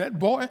 that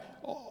boy,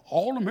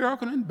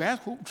 All-American in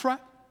basketball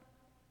track.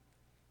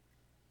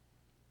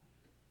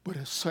 But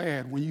it's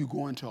sad when you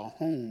go into a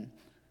home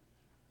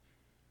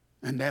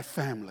and that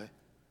family,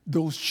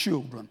 those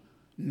children,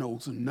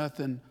 knows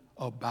nothing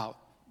about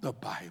the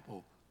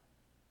Bible.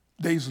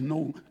 They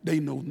know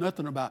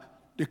nothing about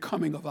the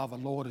coming of our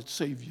Lord and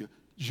Savior,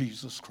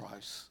 Jesus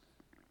Christ.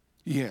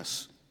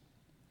 Yes,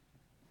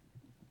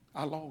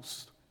 I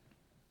lost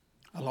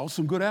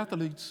some good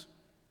athletes.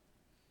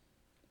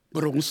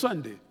 But on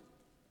Sunday,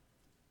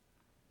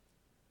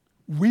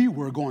 we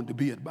were going to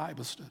be at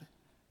Bible study.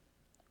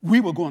 We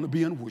were going to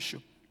be in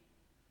worship.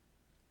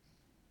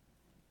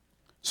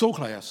 So,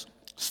 class,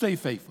 stay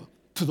faithful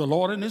to the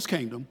Lord and His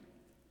kingdom.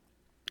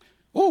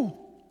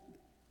 Oh,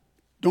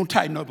 don't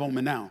tighten up on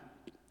me now.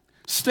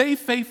 Stay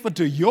faithful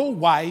to your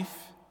wife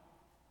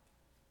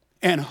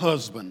and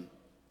husband.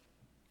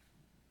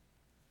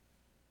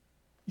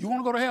 You want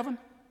to go to heaven?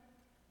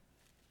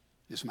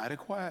 It's mighty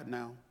quiet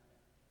now.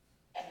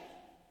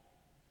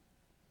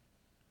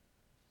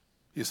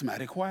 It's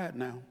mighty quiet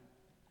now.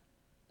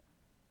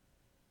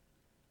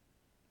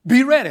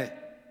 Be ready.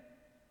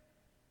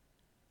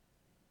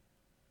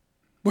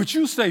 But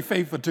you stay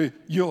faithful to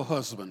your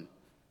husband.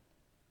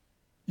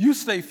 You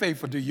stay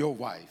faithful to your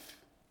wife.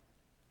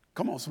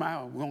 Come on,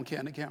 smile. We're going to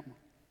carry the camera.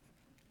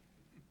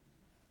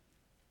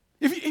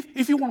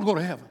 If you want to go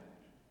to heaven,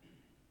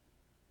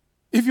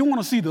 if you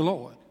want to see the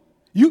Lord,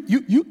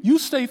 you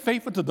stay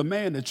faithful to the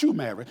man that you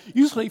married.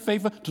 You stay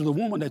faithful to the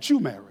woman that you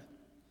married.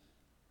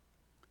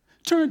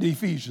 Turn to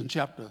Ephesians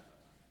chapter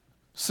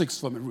 6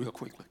 for me real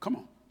quickly. Come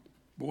on.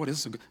 Boy, this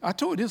is good. I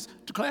told you this,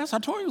 class, I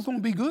told you it was going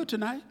to be good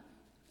tonight.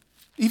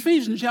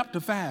 Ephesians chapter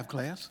 5,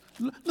 class.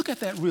 Look at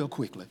that real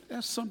quickly.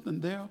 There's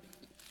something there.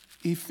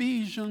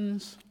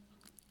 Ephesians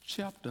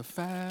chapter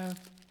 5.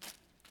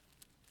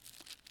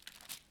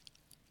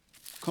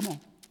 Come on.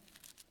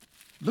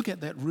 Look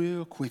at that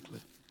real quickly.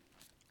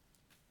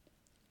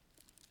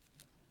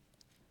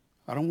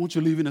 I don't want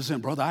you leaving this in.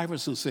 Brother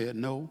Iverson said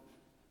no.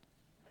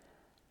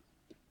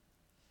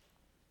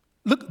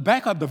 Look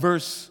back up to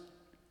verse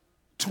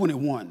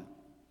 21.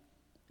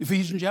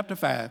 Ephesians chapter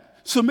 5.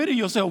 Submitting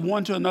yourself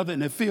one to another in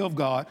the fear of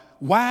God.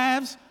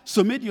 Wives,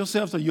 submit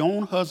yourselves to your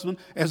own husband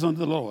as unto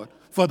the Lord.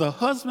 For the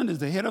husband is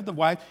the head of the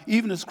wife,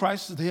 even as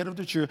Christ is the head of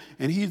the church,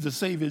 and he is the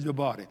Savior of the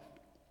body.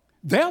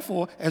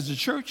 Therefore, as the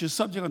church is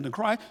subject unto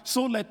Christ,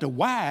 so let the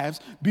wives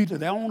be to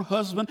their own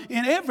husband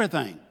in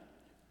everything.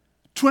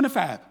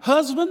 25.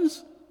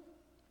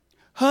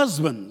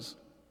 Husbands,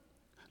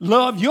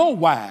 love your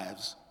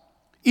wives,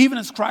 even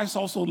as Christ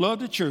also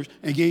loved the church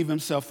and gave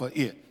himself for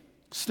it.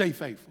 Stay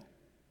faithful.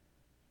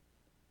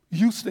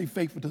 You stay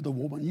faithful to the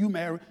woman you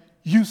marry.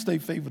 You stay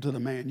faithful to the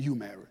man you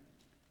marry.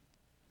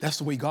 That's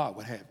the way God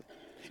would have it.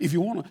 If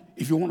you want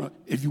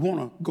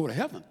to go to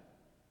heaven,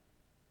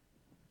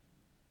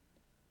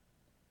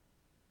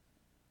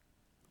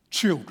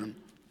 children.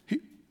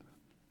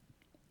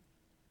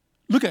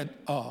 Look at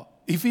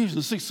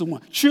Ephesians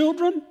 6:1.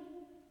 Children,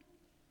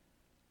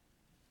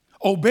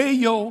 obey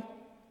your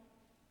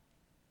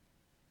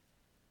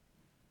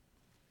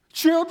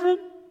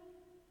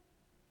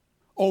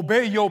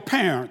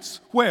parents.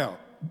 Where?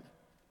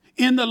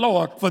 In the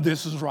Lord, for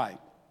this is right.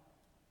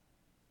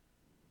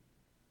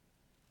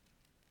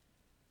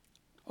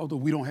 Although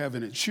we don't have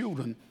any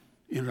children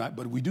in right,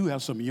 but we do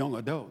have some young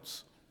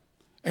adults.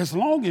 As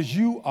long as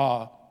you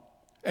are,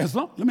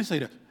 let me say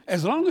that,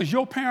 as long as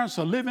your parents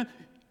are living,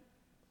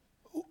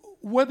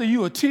 whether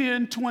you are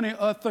 10, 20,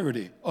 or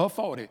 30, or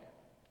 40,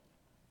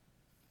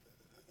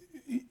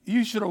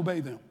 you should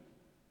obey them.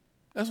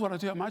 That's what I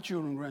tell my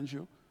children and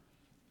grandchildren.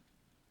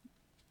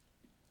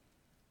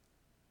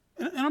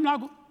 And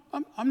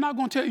I'm not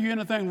going to tell you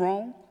anything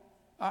wrong.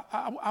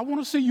 I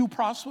want to see you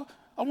prosper.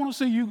 I want to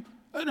see you,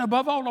 and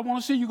above all, I want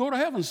to see you go to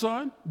heaven,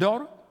 son,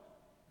 daughter.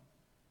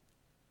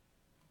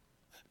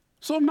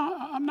 So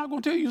I'm not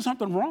going to tell you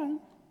something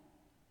wrong.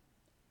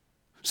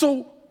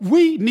 So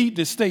we need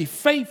to stay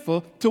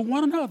faithful to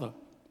one another.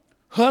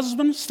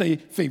 Husbands, stay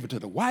faithful to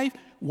the wife.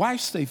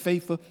 Wives, stay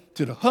faithful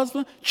to the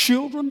husband.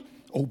 Children,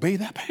 obey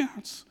their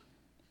parents.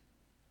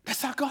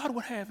 That's how God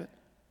would have it,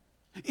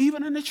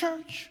 even in the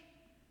church.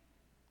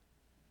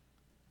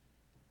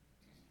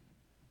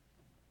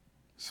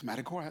 It's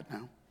mighty quiet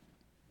now.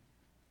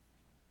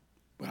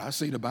 But I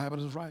say the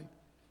Bible is right.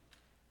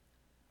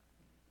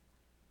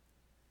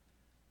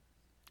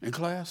 In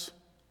class,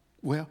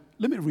 well,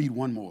 let me read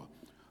one more.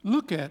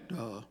 Look at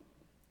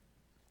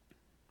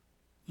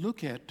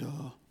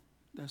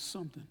that's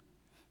something.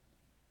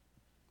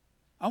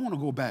 I want to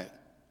go back.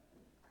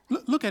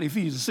 Look at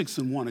Ephesians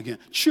 6:1 again.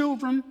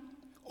 Children,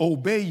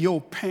 obey your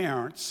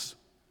parents.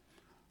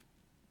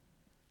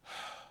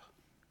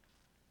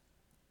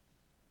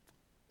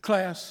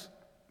 Class,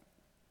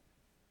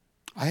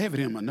 I have it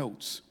in my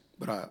notes,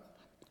 but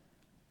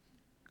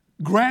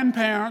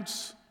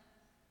grandparents,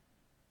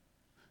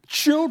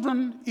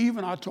 children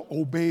even are to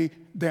obey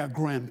their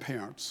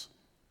grandparents.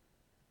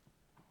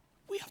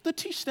 We have to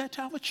teach that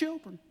to our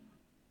children.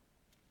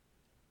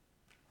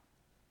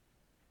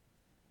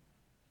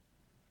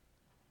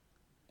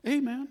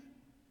 Amen.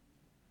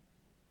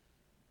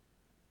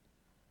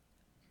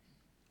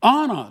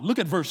 Honor, look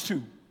at verse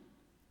 2.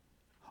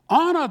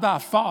 Honor thy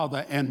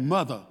father and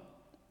mother,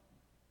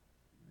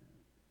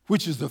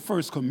 which is the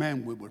first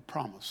commandment with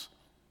promise.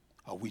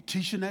 Are we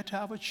teaching that to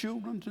our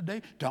children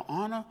today, to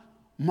honor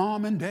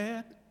mom and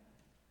dad?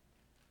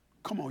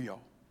 Come on,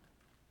 y'all.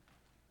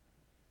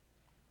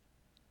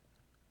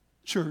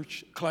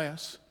 Church,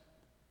 class,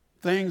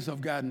 things have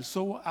gotten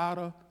so out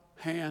of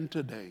hand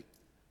today.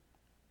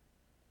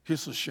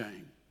 It's a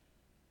shame.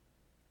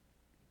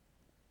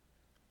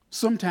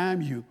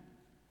 Sometimes you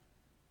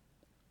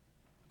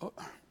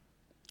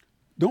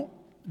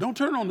don't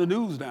turn on the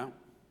news now.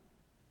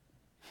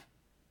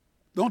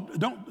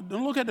 Don't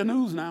look at the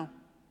news now.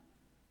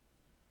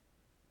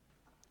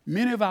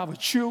 Many of our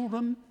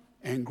children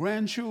and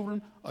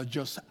grandchildren are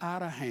just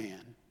out of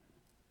hand.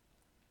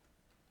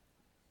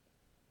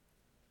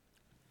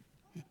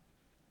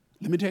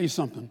 Let me tell you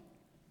something.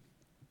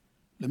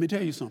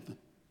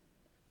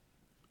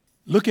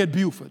 Look at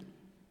Buford.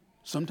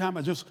 Sometimes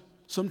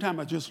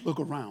I just look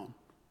around.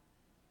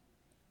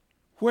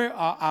 Where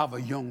are our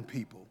young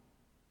people?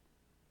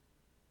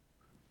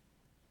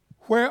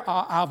 Where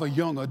are our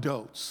young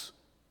adults?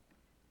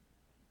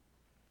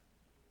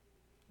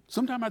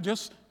 Sometimes I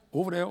just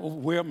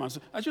over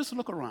myself. I just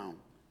look around.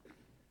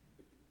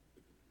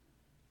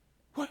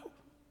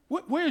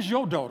 Where's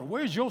your daughter?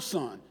 Where's your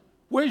son?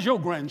 Where's your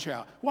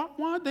grandchild? Why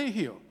aren't they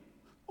here?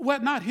 Well,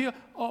 not here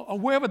or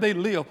wherever they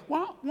live.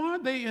 Why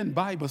aren't they in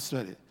Bible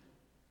study?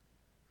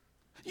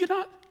 You're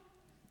not,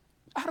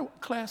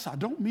 class, I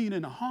don't mean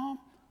any harm,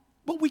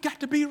 but we got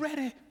to be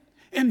ready.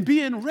 And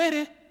being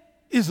ready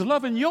is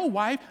loving your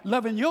wife,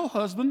 loving your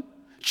husband,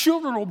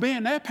 children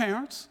obeying their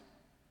parents.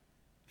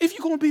 If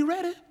you're going to be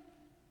ready,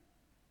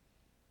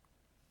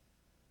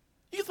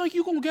 you think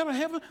you're going to get to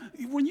heaven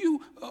when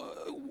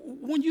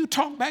you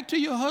talk back to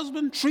your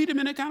husband, treat him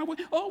in a kind of way?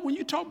 Oh, when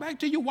you talk back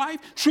to your wife,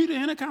 treat her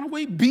in a kind of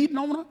way, beating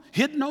on her,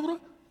 hitting on her?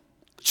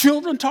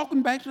 Children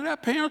talking back to their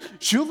parents,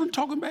 children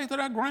talking back to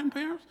their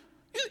grandparents?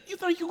 You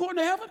think you're going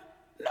to heaven?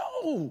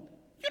 No,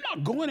 you're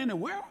not going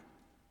anywhere.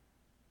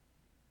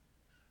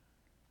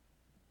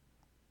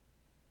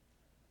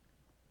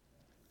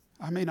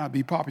 I may not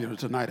be popular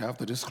tonight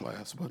after this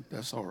class, but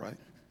that's all right.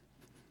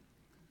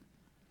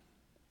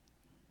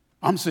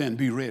 I'm saying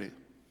be ready.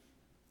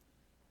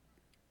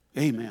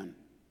 Amen.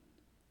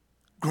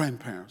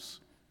 Grandparents,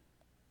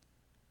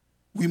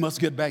 we must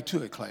get back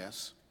to it,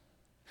 class.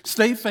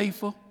 Stay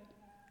faithful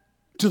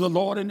to the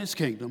Lord and his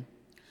kingdom.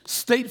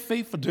 Stay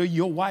faithful to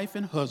your wife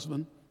and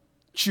husband,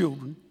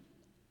 children.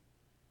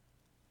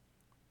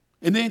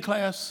 And then,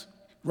 class,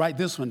 write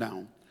this one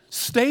down.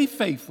 Stay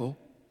faithful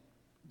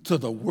to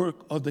the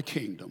work of the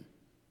kingdom.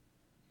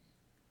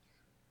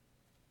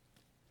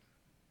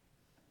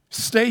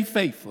 Stay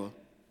faithful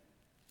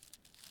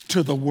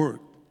to the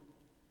work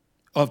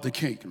of the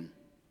kingdom.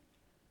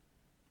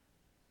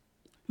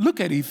 Look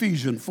at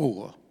Ephesians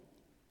 4.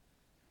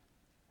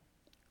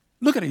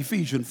 Look at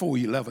Ephesians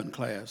 4:11,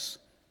 class.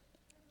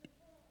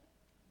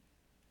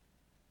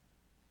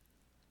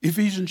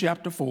 Ephesians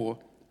chapter 4,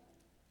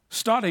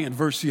 starting at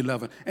verse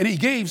 11. And he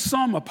gave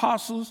some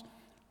apostles,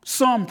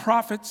 some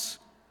prophets,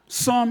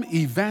 some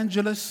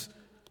evangelists,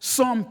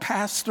 some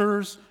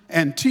pastors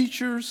and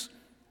teachers.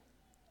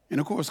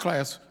 And of course,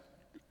 class,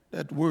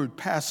 that word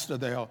pastor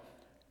there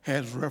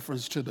has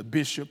reference to the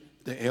bishop,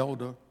 the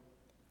elder.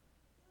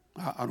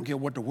 I don't care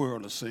what the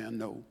world is saying,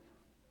 no.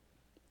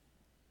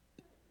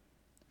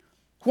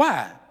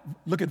 Why?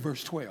 Look at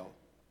verse 12.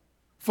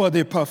 For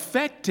the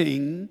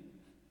perfecting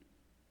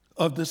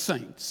of the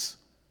saints,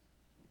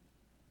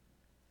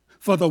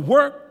 for the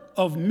work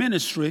of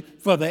ministry,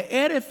 for the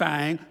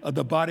edifying of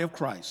the body of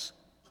Christ.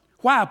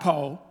 Why,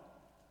 Paul?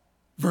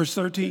 Verse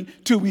 13,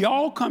 till we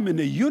all come in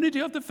the unity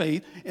of the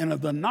faith and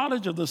of the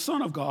knowledge of the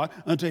Son of God,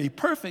 unto a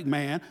perfect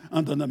man,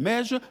 under the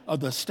measure of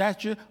the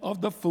stature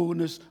of the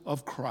fullness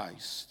of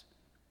Christ.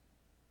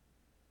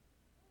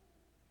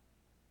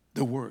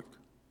 The work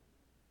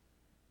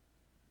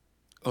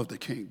of the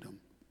kingdom.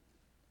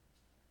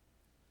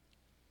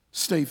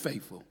 Stay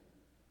faithful.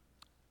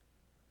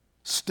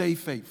 Stay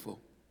faithful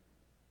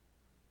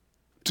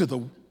to the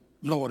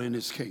Lord and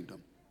his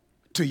kingdom,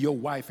 to your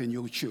wife and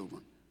your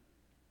children.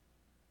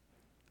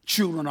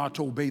 Children are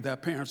to obey their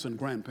parents and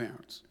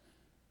grandparents.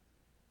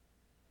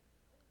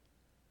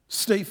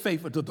 Stay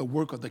faithful to the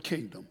work of the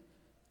kingdom,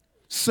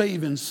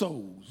 saving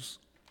souls.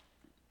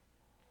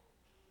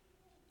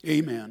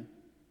 Amen.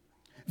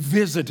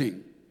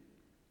 Visiting.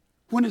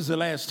 When is the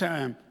last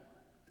time,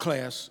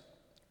 class,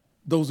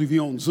 those of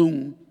you on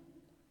Zoom,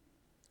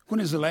 when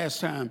is the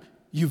last time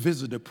you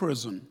visited a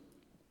prison?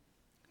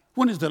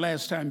 When is the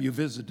last time you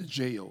visited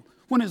jail?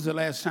 When is the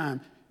last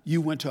time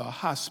you went to a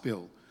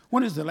hospital?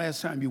 When is the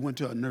last time you went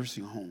to a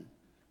nursing home?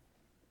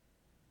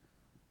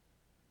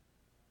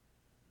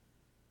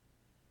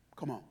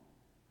 Come on.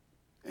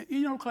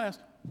 You know, class,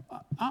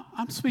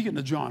 I'm speaking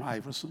to John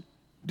Iverson.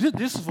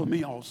 This is for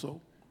me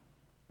also.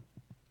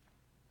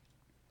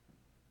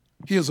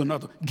 Here's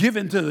another.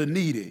 Giving to the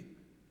needy.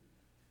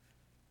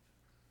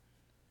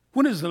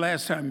 When is the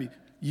last time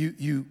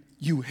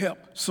you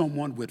helped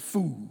someone with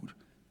food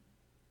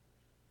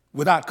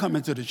without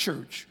coming to the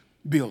church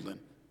building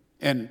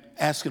and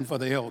asking for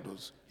the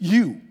elders?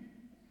 You.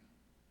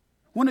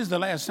 When is the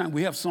last time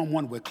we have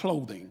someone with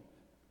clothing?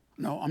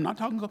 No, I'm not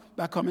talking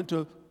about coming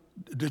to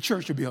the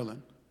church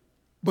building,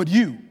 but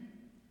you.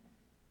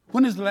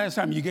 When is the last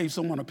time you gave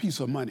someone a piece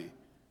of money?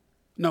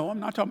 No, I'm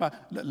not talking about,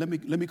 let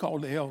me call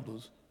the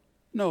elders.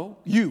 No,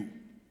 you.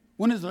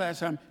 When is the last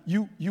time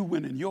you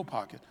went in your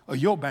pocket or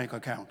your bank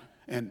account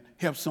and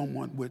helped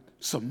someone with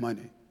some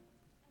money?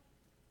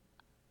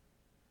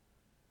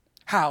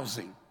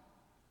 Housing.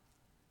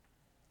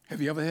 Have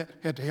you ever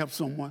had to help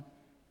someone?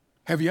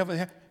 Have you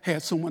ever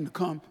had someone to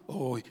come?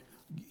 Oh,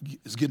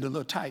 it's getting a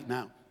little tight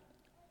now.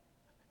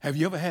 Have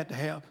you ever had to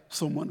have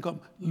someone come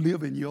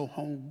live in your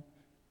home?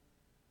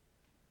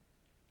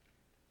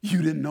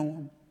 You didn't know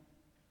them?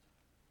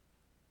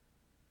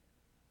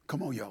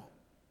 Come on, y'all.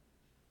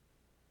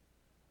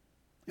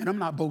 And I'm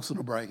not boasting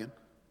or bragging,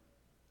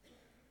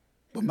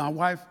 but my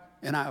wife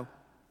and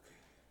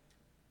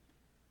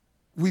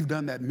we've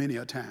done that many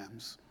a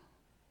times.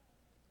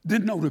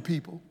 Didn't know the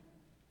people.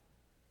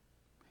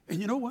 And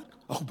you know what?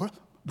 Oh,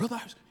 brother,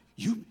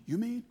 you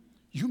mean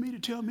to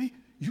tell me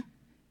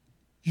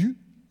you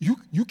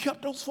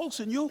kept those folks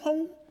in your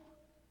home?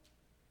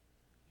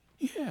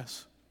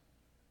 Yes.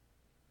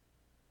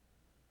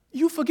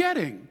 You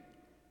forgetting.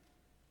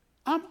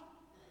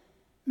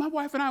 My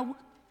wife and I,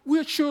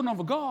 we're children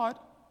of God.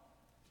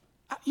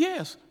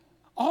 Yes.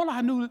 All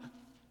I knew,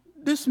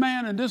 this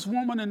man and this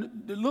woman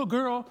and the little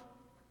girl,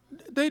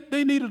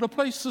 they needed a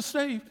place to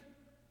stay.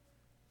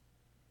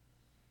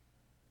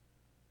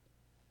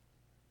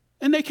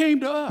 And they came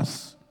to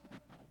us.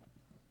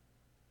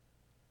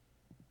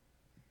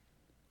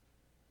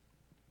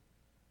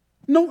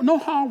 No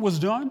harm was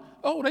done.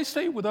 Oh, they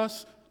stayed with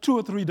us 2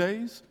 or 3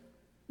 days.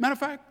 Matter of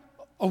fact,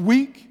 a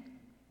week.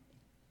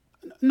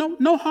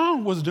 No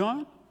harm was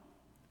done.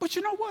 But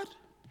you know what?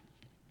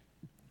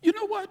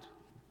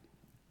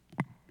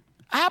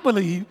 I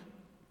believe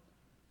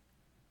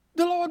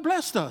the Lord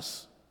blessed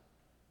us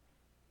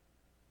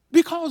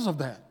because of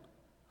that.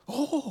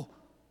 Oh,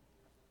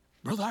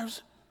 Brother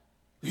Iverson,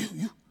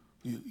 you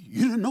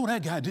didn't know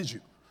that guy, did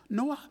you?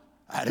 No,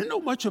 I didn't know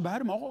much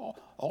about him.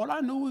 All I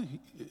knew,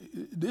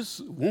 this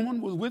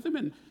woman was with him,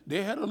 and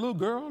they had a little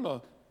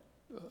girl.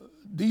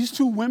 These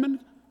 2 women,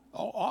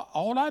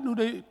 all I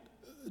knew,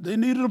 they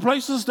needed a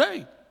place to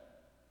stay.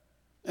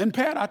 And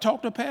I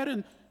talked to Pat,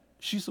 and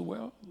she said,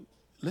 well,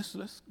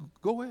 let's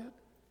go ahead.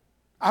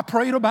 I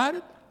prayed about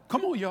it.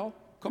 Come on, y'all.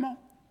 Come on.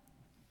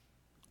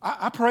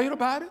 I prayed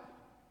about it.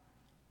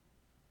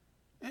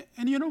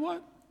 And you know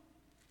what?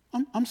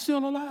 I'm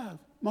still alive.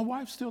 My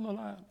wife's still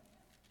alive.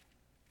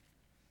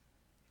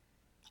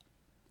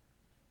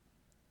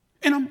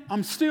 And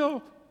I'm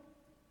still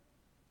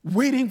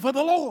waiting for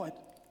the Lord.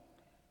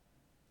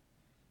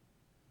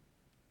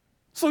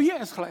 So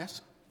yes,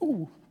 class.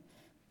 Ooh.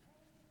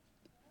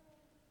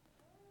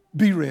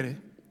 Be ready.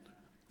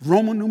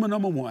 Roman numeral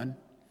number 1.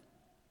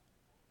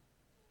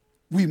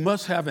 We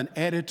must have an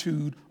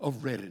attitude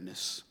of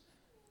readiness.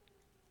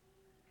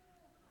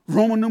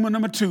 Roman numeral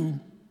number 2,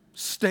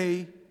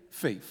 stay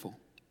faithful.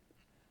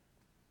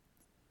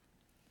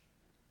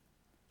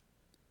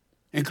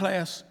 In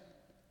class,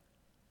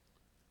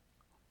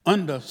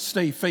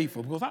 stay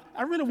faithful, because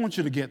I really want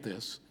you to get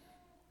this.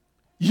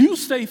 You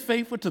stay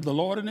faithful to the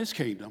Lord and his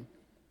kingdom.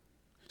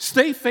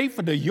 Stay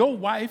faithful to your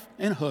wife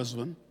and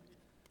husband.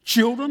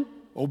 Children,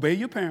 obey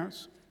your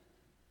parents.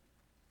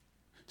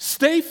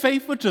 Stay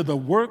faithful to the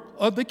work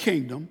of the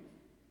kingdom.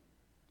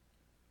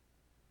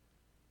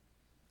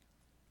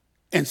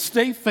 And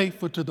stay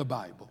faithful to the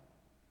Bible.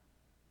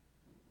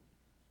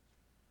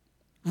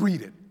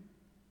 Read it.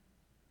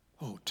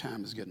 Oh,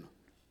 time is getting.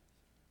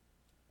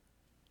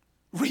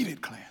 Read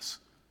it, class.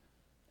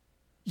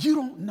 You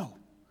don't know.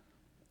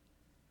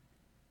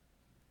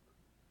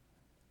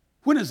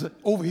 When is it?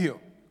 Over here.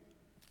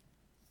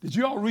 Did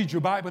you all read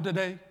your Bible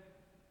today?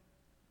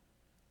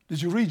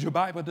 Did you read your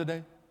Bible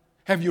today?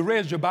 Have you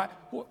read your Bible?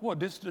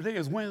 Today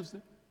is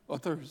Wednesday or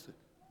Thursday?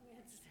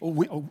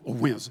 Wednesday. Or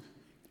Wednesday.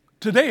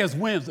 Today is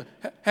Wednesday.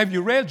 Have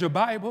you read your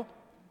Bible?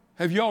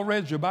 Have you all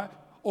read your Bible?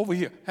 Over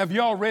here. Have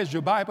you all read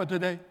your Bible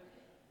today?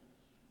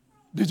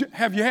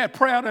 Have you had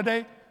prayer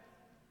today?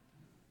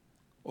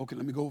 Okay,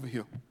 let me go over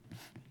here.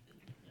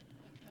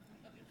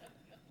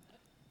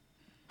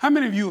 How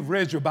many of you have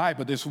read your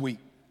Bible this week?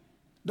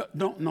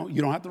 No,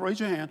 you don't have to raise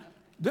your hand.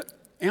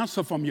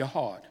 Answer from your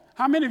heart.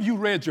 How many of you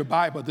read your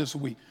Bible this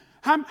week?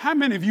 How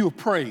many of you have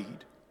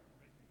prayed?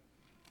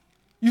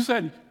 You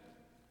said,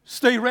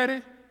 stay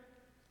ready.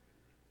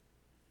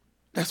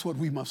 That's what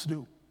we must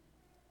do.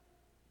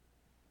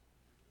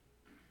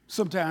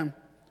 Sometimes,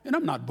 and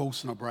I'm not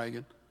boasting or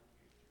bragging,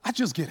 I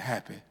just get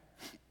happy.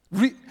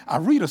 I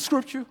read a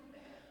scripture,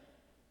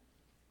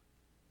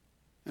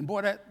 and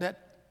boy,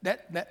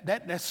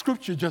 that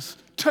scripture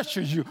just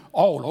touches you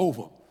all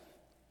over.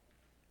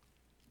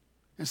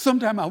 And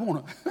sometimes I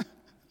want to,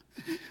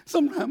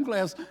 sometimes,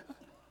 class,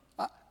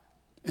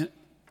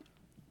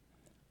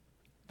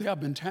 there have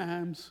been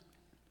times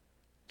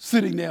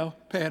sitting there,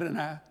 Pat and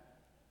I,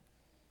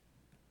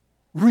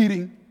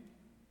 reading,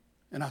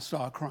 and I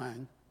start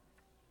crying.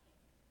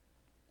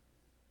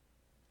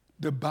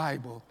 The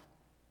Bible,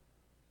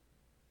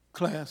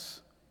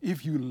 class,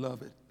 if you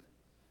love it,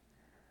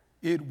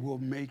 it will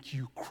make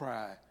you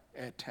cry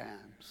at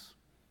times.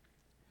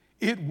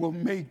 It will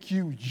make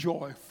you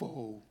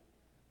joyful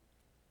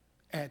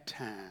at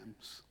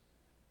times.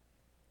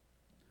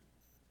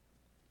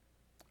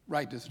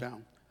 Write this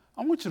down.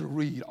 I want you to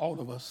read,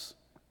 all of us.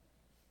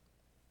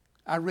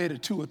 I read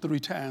it 2 or 3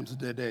 times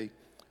today.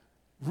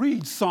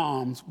 Read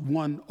Psalms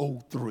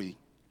 103.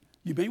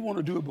 You may want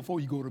to do it before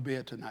you go to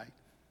bed tonight.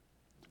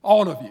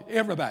 All of you,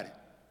 everybody.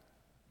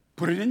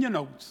 Put it in your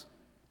notes.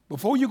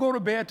 Before you go to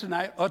bed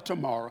tonight or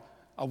tomorrow,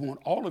 I want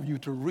all of you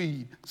to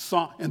read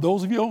Psalm. And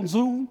those of you on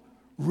Zoom,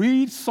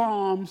 read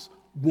Psalms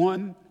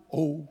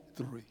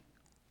 103.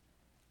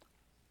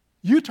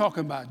 You're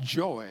talking about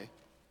joy.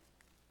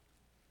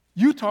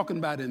 You're talking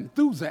about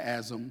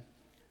enthusiasm.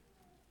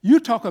 You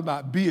talk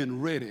about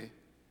being ready.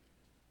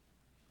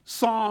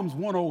 Psalms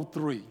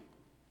 103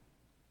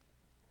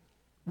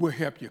 will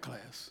help your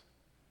class.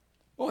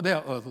 Oh, there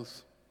are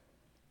others.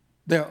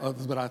 There are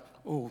others, but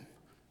oh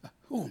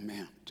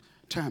man,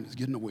 time is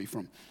getting away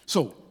from.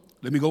 So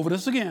let me go over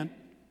this again.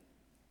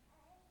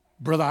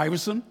 Brother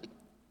Iverson,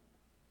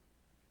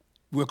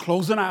 we're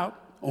closing out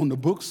on the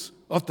books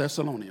of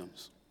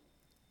Thessalonians.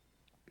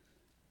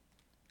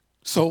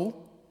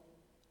 So,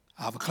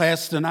 I have a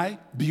class tonight.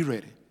 Be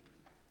ready.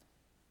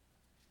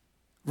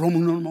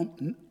 Roman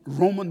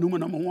numeral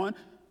number 1,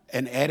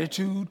 an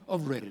attitude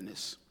of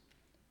readiness.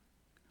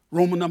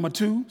 Roman number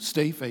 2,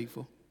 stay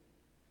faithful.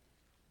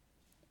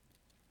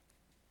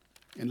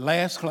 And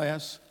last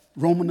class,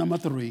 Roman number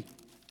 3,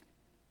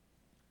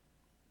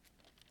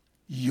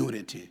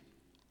 unity.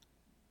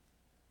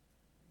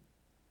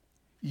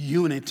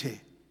 Unity.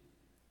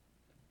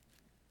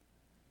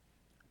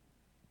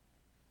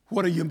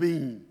 What do you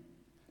mean?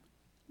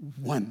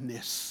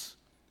 Oneness.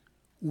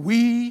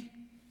 We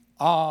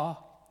are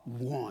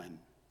one.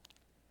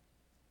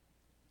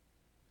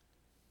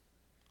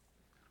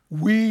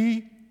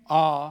 We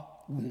are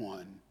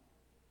one.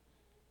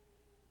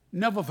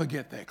 Never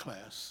forget that,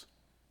 class.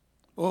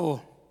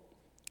 Oh,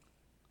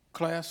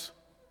 class,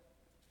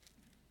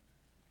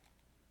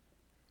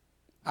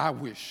 I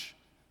wish.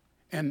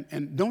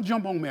 And don't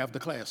jump on me after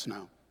class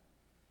now.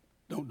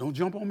 Don't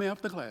jump on me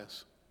after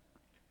class.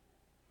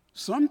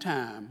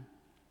 Sometime,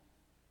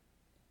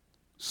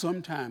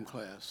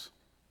 class,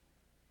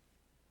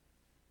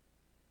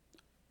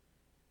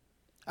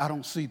 I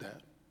don't see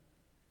that.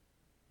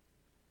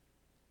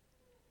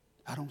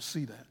 I don't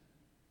see that.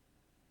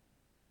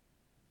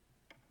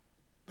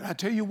 But I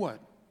tell you what,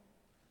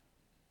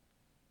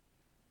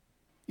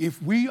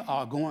 if we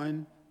are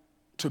going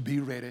to be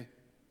ready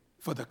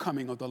for the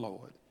coming of the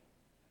Lord,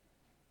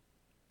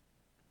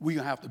 we're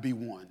going to have to be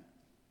one.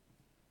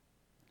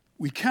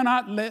 We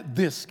cannot let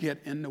this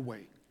get in the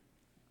way.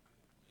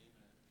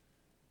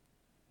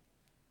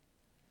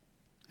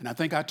 And I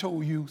think I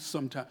told you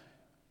sometime,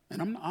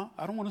 and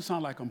I don't want to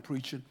sound like I'm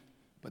preaching,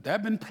 but there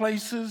have been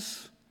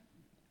places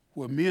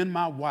where me and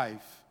my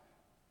wife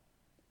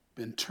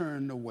been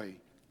turned away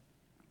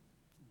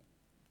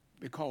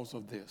because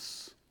of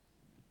this.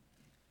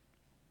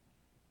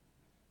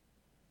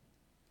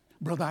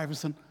 Brother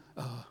Iverson,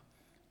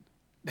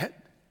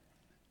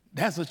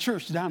 that's a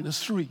church down the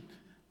street.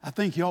 I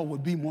think y'all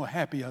would be more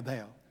happier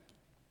there.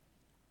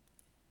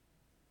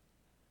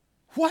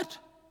 What?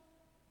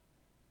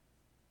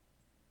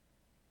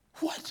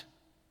 What?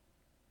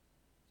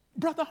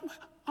 Brother,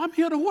 I'm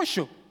here to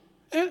worship.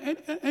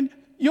 And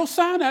your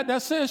sign out there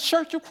says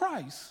Church of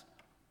Christ.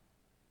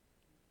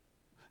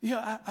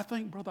 Yeah, I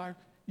think, brother,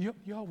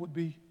 y'all would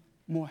be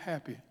more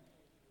happy.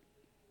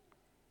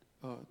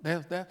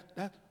 There's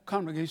that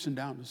congregation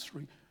down the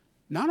street.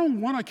 Not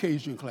on one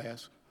occasion,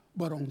 class,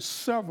 but on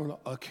several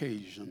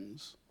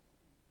occasions.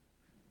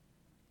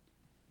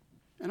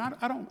 And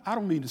I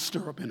don't mean to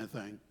stir up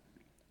anything,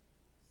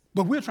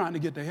 but we're trying to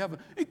get to heaven.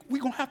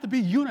 We're going to have to be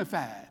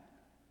unified.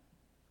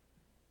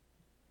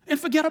 And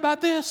forget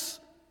about this.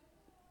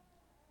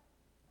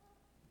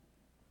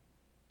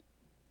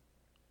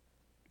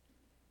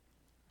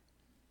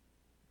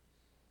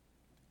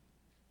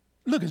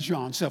 Look at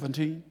John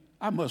 17.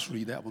 I must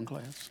read that one,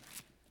 class.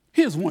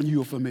 Here's one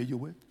you're familiar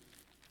with.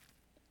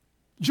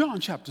 John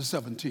chapter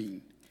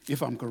 17,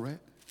 if I'm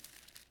correct.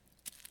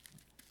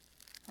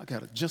 I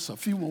got just a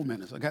few more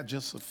minutes.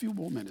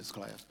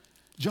 Class.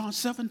 John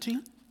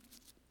 17.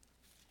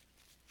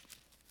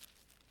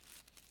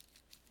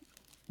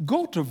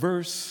 Go to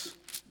verse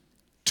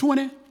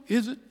 20,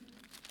 is it?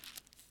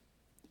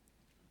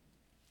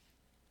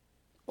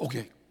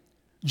 Okay.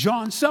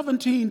 John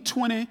 17,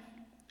 20,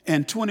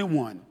 and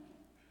 21.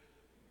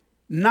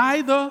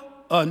 Neither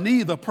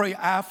pray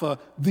I for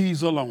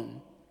these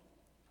alone,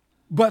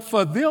 but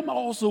for them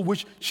also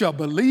which shall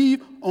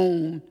believe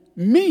on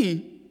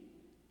me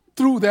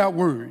through their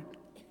word.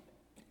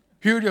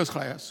 Here it is,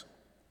 class.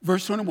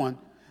 Verse 21.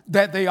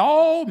 That they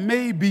all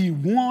may be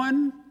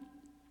one,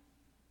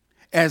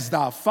 as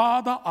thy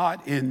Father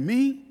art in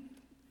me,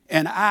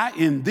 and I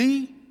in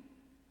thee,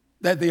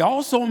 that they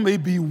also may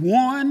be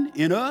one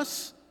in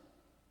us,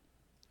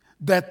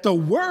 that the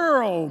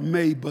world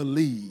may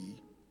believe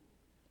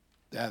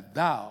that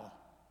thou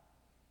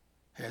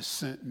hast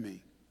sent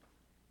me.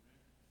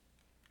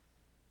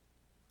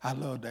 I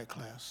love that,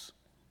 class.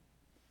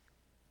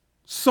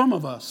 Some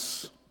of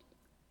us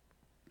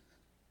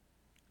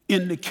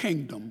in the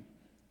kingdom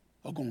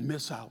are going to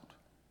miss out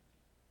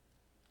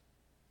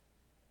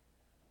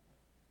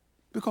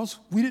because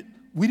we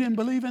didn't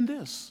believe in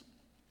this.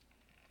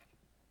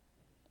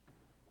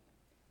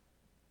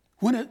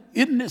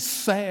 Isn't it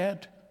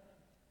sad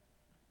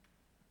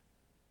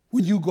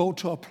when you go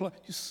to a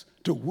place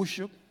to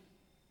worship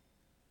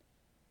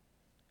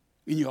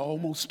and you're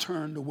almost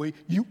turned away?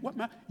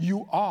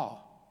 You are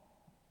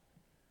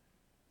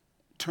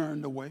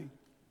turned away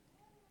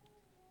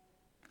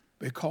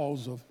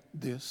because of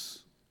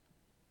this.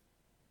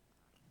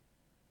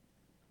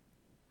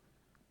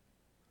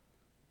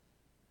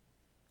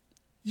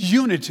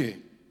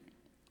 Unity.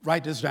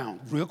 Write this down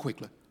real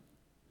quickly.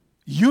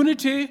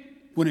 Unity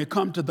when it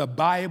comes to the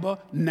Bible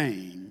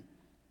name.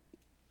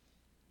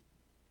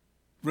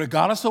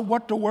 Regardless of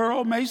what the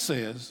world may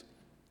say,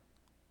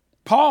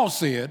 Paul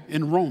said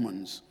in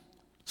Romans,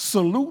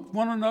 salute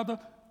one another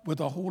with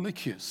a holy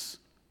kiss.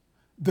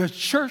 The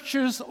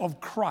churches of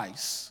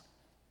Christ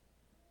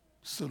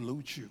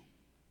salute you.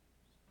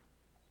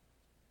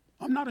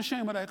 I'm not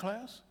ashamed of that,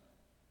 class.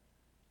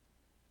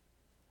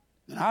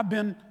 And I've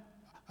been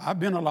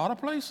a lot of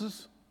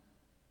places.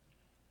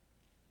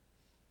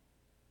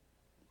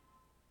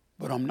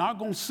 But I'm not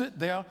going to sit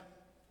there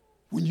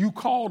when you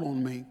call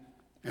on me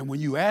and when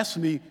you ask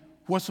me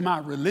what's my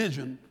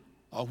religion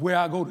or where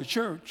I go to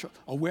church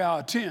or where I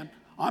attend.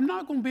 I'm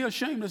not going to be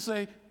ashamed to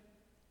say,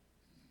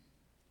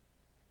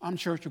 I'm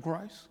Church of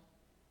Christ.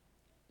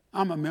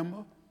 I'm a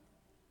member.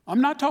 I'm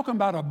not talking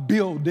about a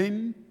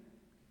building.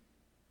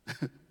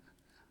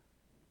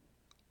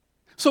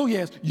 So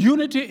yes,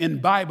 unity in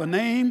Bible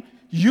name,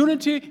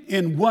 unity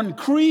in one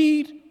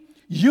creed,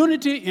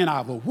 unity in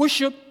our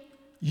worship,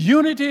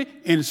 unity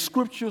in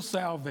scriptural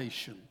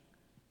salvation.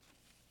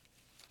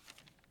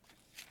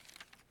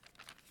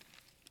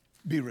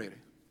 Be ready.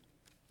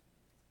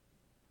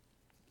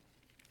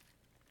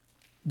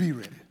 Be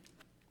ready.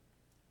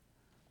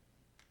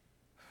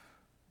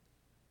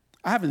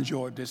 I have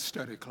enjoyed this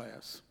study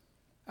class.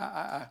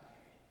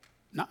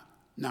 Now,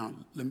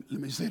 let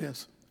me say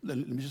this. Let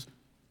me just.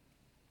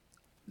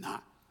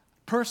 Now,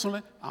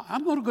 personally,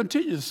 I'm going to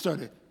continue to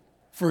study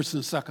 1st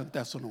and 2nd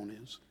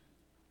Thessalonians.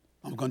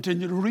 I'm going to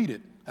continue to read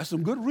it. There's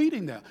some good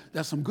reading there.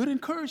 There's some good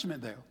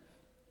encouragement there.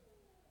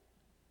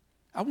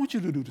 I want you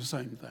to do the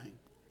same thing.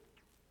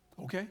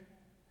 Okay?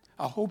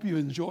 I hope you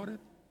enjoyed it.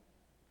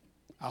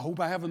 I hope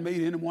I haven't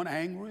made anyone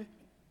angry.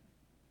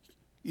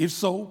 If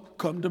so,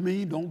 come to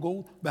me. Don't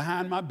go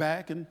behind my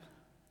back and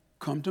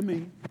come to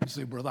me and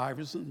say, Brother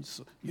Iverson,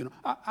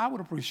 I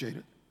would appreciate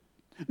it.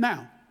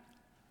 Now,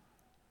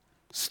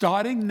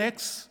 starting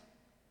next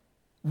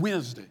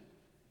Wednesday,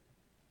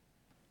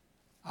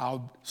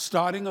 I'm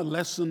starting a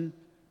lesson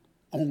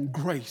on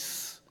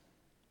grace.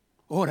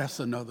 Oh, that's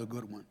another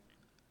good one.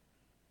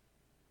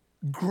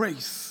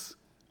 Grace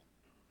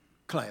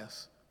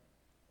class.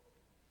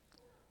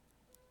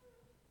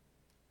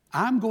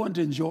 I'm going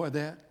to enjoy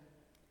that.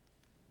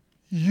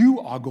 You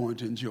are going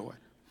to enjoy it.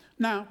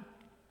 Now,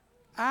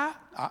 and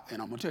I'm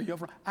going to tell you up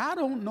front, I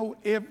don't know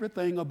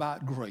everything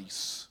about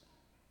grace,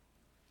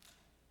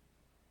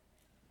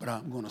 but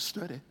I'm going to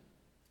study.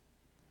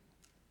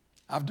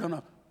 I've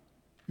done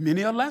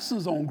many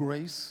lessons on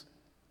grace,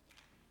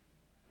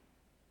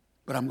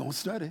 but I'm going to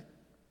study.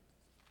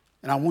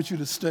 And I want you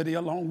to study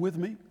along with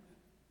me.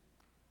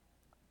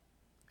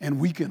 And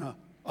we can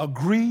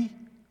agree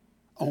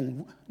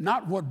on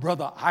not what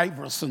Brother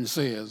Iverson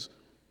says,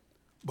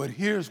 but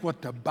here's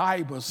what the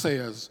Bible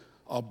says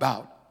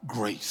about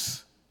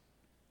grace.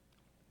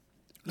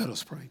 Let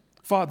us pray.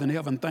 Father in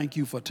heaven, thank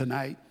you for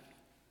tonight.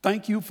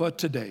 Thank you for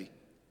today.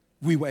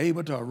 We were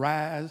able to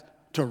rise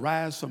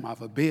from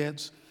our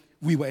beds.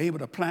 We were able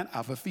to plant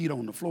our feet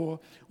on the floor.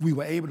 We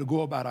were able to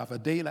go about our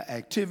daily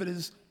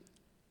activities.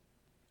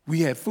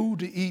 We had food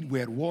to eat. We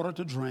had water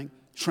to drink,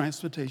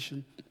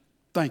 transportation.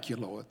 Thank you,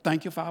 Lord.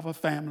 Thank you for our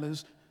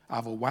families,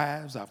 our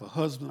wives, our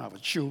husbands, our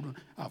children,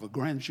 our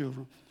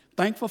grandchildren.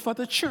 Thankful for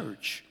the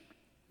church.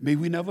 May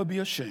we never be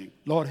ashamed.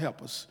 Lord,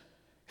 help us.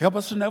 Help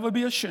us to never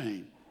be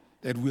ashamed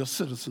that we're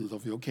citizens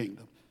of your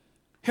kingdom.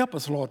 Help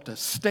us, Lord, to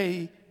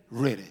stay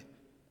ready.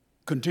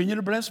 Continue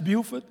to bless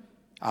Buford,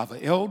 our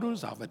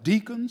elders, our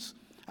deacons,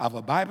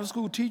 our Bible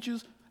school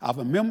teachers,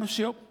 our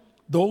membership,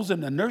 those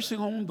in the nursing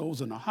home,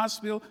 those in the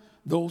hospital,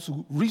 those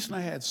who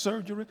recently had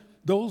surgery,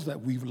 those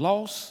that we've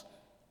lost.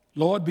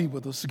 Lord, be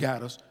with us,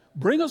 guide us.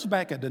 Bring us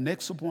back at the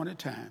next appointed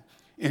time.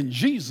 In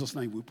Jesus'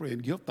 name we pray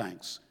and give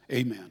thanks.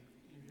 Amen.